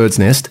 bird's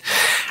nest,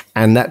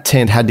 and that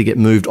tent had to get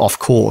moved off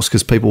course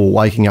because people were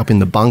waking up in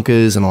the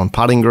bunkers and on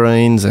putting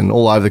greens and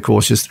all over the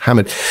course, just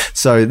hammered.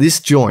 So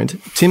this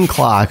joint, Tim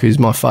Clark, who's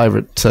my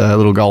favourite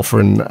little golfer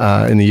in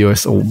the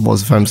US, or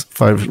was a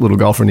favourite little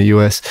golfer in the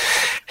US,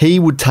 he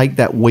would take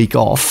that week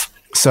off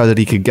so that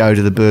he could go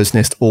to the bird's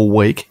nest all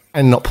week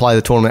and not play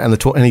the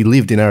tournament. And he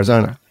lived in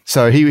Arizona.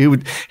 So he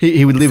would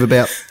live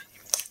about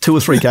 2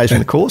 or 3 k's from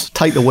the course,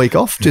 take the week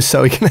off just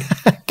so he can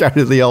go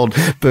to the old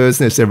bird's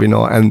nest every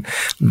night. And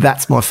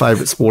that's my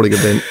favourite sporting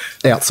event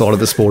outside of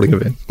the sporting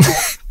event.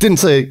 Didn't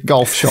see a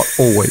golf shot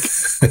all week.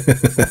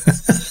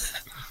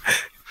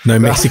 No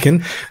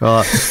Mexican?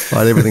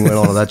 Everything went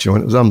on at that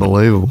joint. It was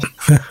unbelievable.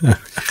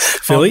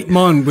 Philly?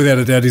 Mine, without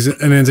a doubt, is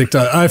an Anzac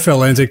Day.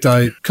 AFL Anzac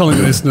Day,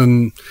 Collingwood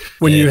Essendon.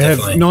 When you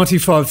have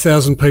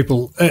 95,000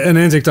 people, an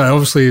Anzac Day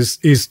obviously is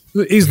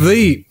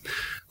the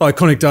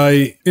iconic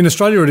day. In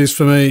Australia, it is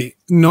for me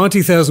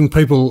 90,000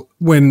 people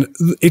when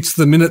it's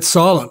the minute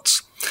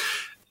silence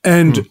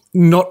and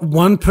not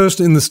one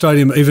person in the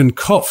stadium even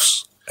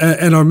coughs.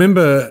 And I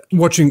remember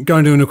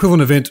going to an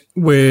equivalent event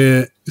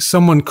where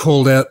someone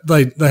called out,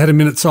 they had a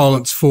minute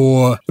silence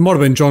for, it might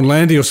have been John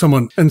Landy or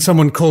someone, and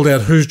someone called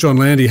out, "Who's John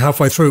Landy?"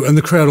 halfway through, and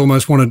the crowd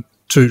almost wanted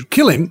to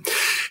kill him.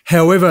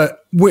 However,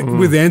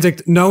 with the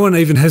Anzac, no one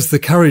even has the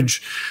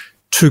courage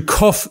to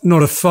cough,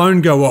 not a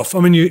phone go off.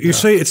 I mean, you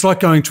see, it's like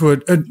going to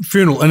a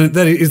funeral, and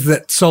that is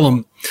that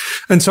solemn.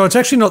 And so it's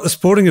actually not the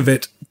sporting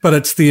event, but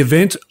it's the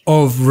event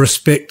of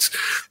respect.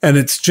 And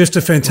it's just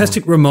a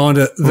fantastic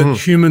reminder that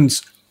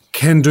humans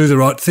can do the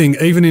right thing,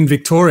 even in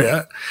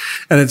Victoria.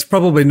 And it's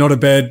probably not a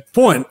bad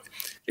point,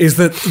 is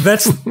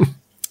that's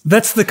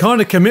the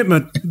kind of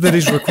commitment that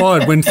is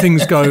required when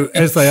things go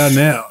as they are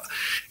now,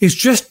 is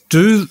just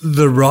do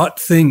the right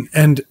thing.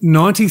 And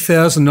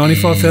 90,000,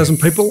 95,000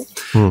 people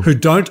who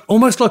don't,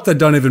 almost like they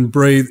don't even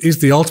breathe, is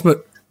the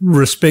ultimate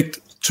respect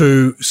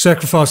to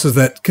sacrifices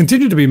that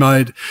continue to be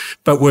made,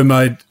 but were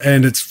made,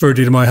 and it's very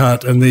dear to my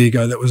heart. And there you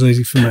go. That was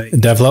easy for me.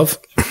 Davlov?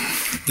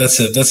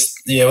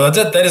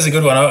 That is a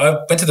good one. I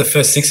went to the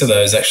first 6 of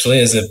those actually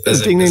as a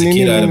kid.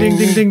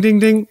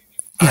 Ding.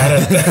 I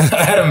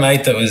had a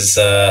mate that was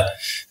an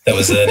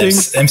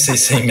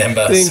MCC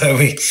member. Ding.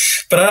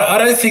 But I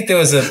don't think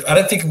I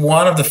don't think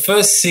one of the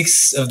first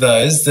 6 of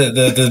those,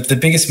 the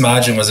biggest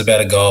margin was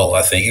about a goal,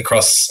 I think,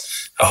 across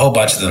a whole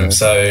bunch of them.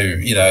 So,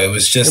 it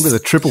was just... Remember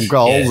the triple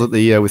goals at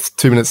the with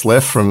 2 minutes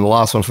left from the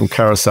last one from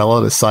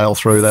Carousella to sail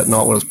through that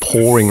night when it was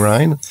pouring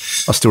rain?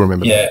 I still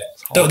remember that.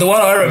 The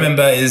one I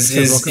remember is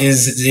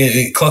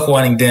the clock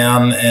winding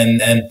down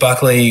and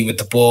Buckley with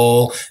the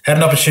ball had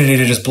an opportunity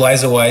to just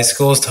blaze away,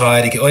 scores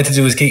tied. All he had to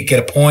do was get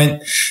a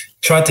point,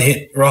 tried to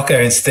hit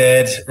Rocker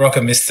instead.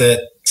 Rocker missed it,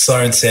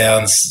 siren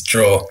sounds,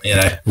 draw,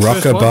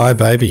 Rocker bye,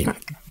 baby.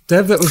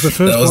 Dav, that was the first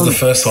one. That was the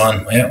first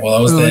one, yeah, well,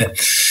 I was there.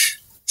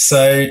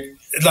 So,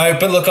 no,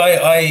 but look,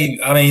 I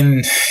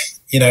mean,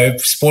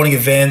 sporting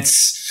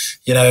events,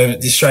 the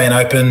Australian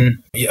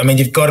Open, I mean,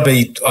 you've got to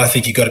be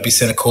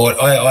centre court.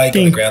 I got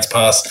a grounds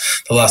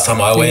pass the last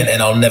time I went,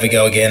 and I'll never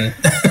go again.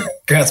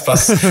 Grounds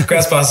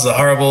passes are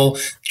horrible.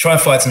 Try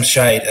and fight some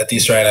shade at the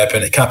Australian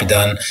Open. It can't be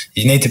done.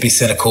 You need to be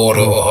centre court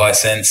or high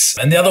sense.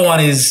 And the other one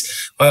is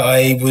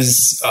I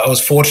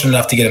was fortunate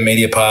enough to get a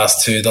media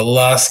pass to the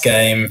last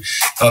game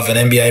of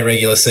an NBA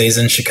regular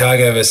season,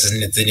 Chicago versus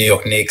the New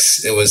York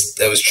Knicks. It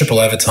was triple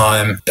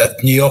overtime.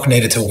 New York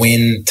needed to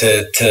win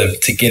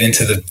to get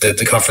into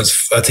the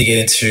conference, to get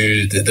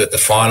into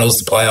the finals,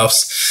 the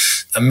playoffs.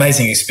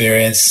 Amazing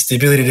experience. The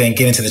ability to then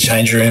get into the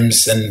change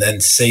rooms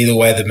and see the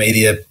way the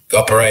media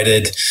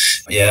operated.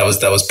 Yeah,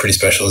 that was pretty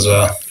special as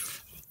well.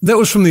 That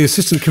was from the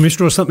assistant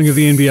commissioner or something of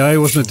the NBA,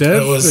 wasn't it,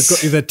 Dad? That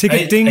got you that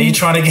ticket ding. Are you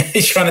trying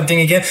to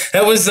ding again?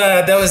 That was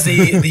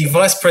the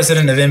vice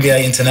president of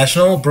NBA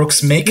International,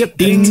 Brooks Meek, at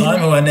the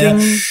time, who I now.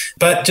 Ding.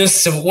 But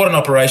just what an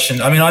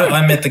operation! I mean,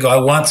 I met the guy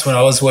once when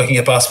I was working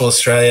at Basketball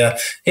Australia.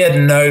 He had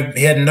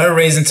no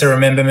reason to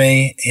remember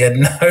me. He had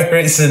no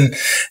reason,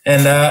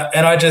 and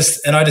I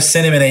just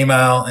sent him an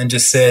email and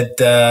just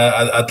said,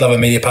 I'd love a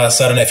media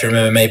pass. I don't know if you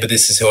remember me, but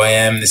this is who I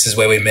am. This is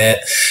where we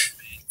met.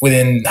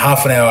 Within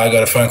half an hour, I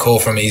got a phone call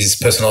from his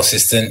personal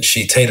assistant.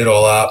 She teed it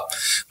all up.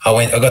 I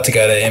got to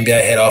go to the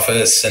NBA head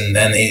office, and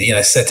he,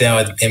 sat down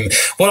with him.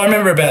 What I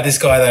remember about this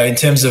guy, though, in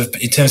terms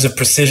of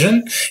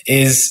precision,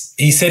 is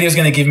he said he was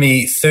going to give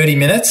me 30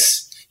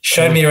 minutes.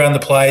 Showed me around the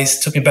place.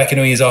 Took me back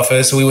into his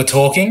office. We were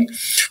talking.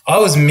 I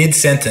was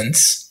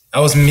mid-sentence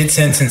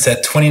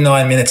at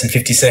 29 minutes and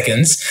 50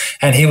 seconds,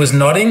 and he was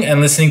nodding and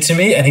listening to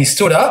me, and he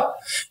stood up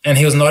and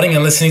he was nodding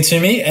and listening to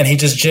me, and he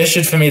just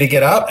gestured for me to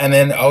get up, and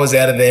then I was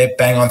out of there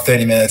bang on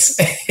 30 minutes.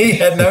 He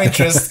had no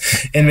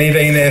interest in me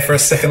being there for a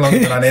second longer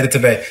than I needed to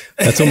be.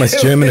 That's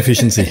almost German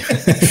efficiency.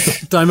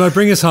 Damo,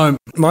 bring us home.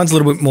 Mine's a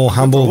little bit more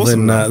humble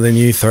than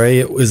you three.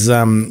 It was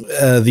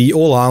the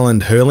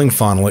All-Ireland hurling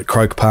final at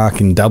Croke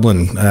Park in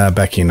Dublin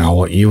back in,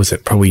 what year was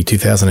it? Probably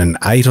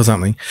 2008 or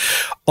something.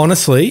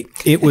 Honestly,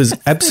 it was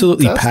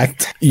absolutely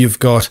packed. You've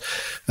got,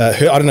 I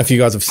don't know if you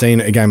guys have seen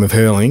a game of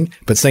hurling,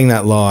 but seeing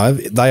that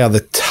live, they are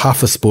the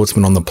toughest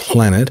sportsmen on the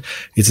planet.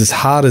 It's as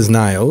hard as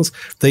nails.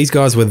 These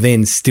guys were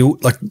then still,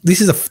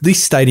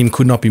 this stadium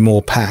could not be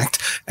more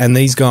packed, and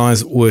these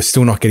guys were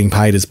still not getting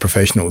paid as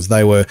professionals.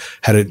 They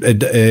had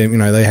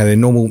they had a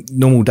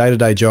normal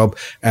day-to-day job,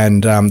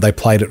 and they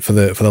played it for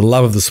the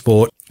love of the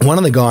sport. One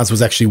of the guys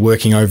was actually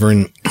working over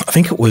in, I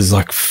think it was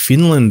like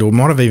Finland, or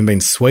might have even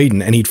been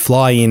Sweden, and he'd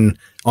fly in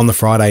on the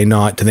Friday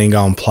night to then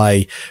go and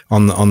play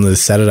on the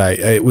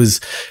Saturday.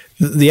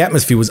 The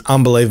atmosphere was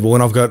unbelievable.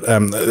 And I've got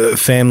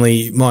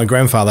family. My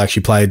grandfather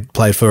actually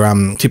played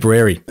for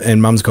Tipperary,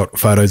 and Mum's got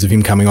photos of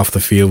him coming off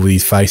the field with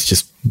his face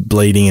just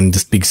bleeding and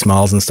just big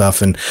smiles and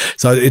stuff. And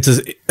so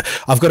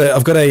I've got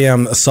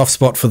a soft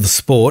spot for the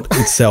sport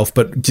itself.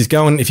 But just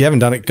if you haven't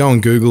done it, go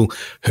and Google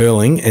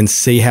hurling and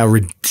see how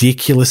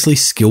ridiculously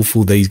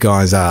skillful these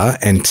guys are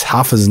and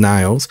tough as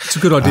nails. It's a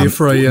good idea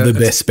for the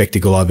best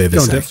spectacle I've ever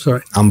seen.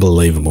 Sorry,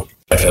 unbelievable.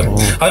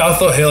 I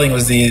thought hurling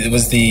was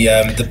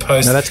the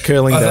post. No, that's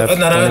curling. I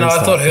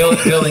thought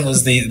hurling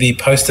was the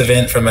post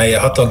event from a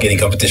hot dog getting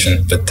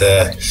competition. But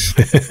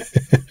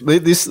we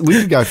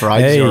could go for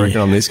ages, I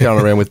reckon, on this,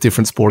 going around with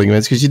different sporting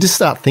events, because you just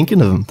start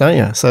thinking of them, don't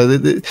you? So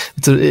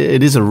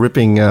it is a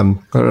ripping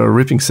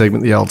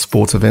segment, the old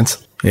sports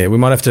events. Yeah, we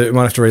might have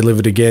to relive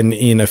it again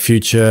in a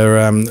future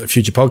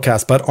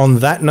podcast. But on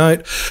that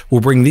note, we'll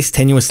bring this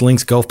Tenuous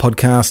Links Golf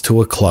podcast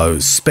to a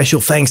close.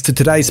 Special thanks to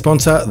today's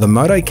sponsor, the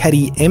Moto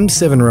Caddy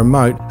M7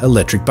 Remote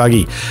Electric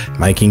Buggy,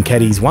 making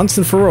caddies once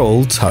and for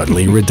all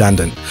totally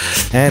redundant.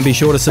 And be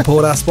sure to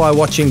support us by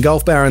watching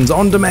Golf Barons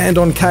on demand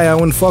on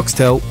KO and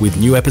Foxtel, with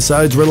new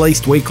episodes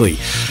released weekly.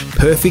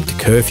 Perfect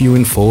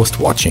curfew-enforced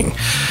watching.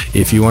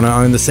 If you want to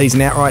own the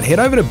season outright, head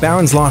over to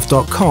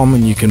baronslife.com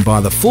and you can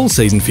buy the full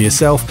season for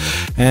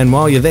yourself. And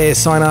while you're there,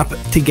 sign up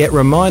to get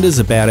reminders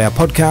about our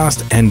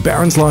podcast and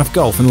Barron's Life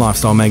Golf and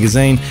Lifestyle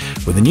magazine,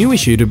 with a new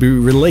issue to be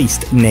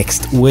released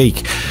next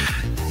week.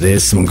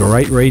 There's some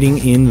great reading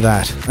in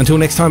that. Until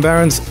next time,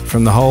 Barons,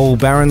 from the whole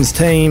Barons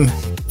team,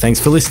 thanks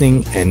for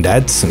listening, and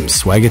add some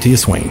swagger to your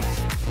swing.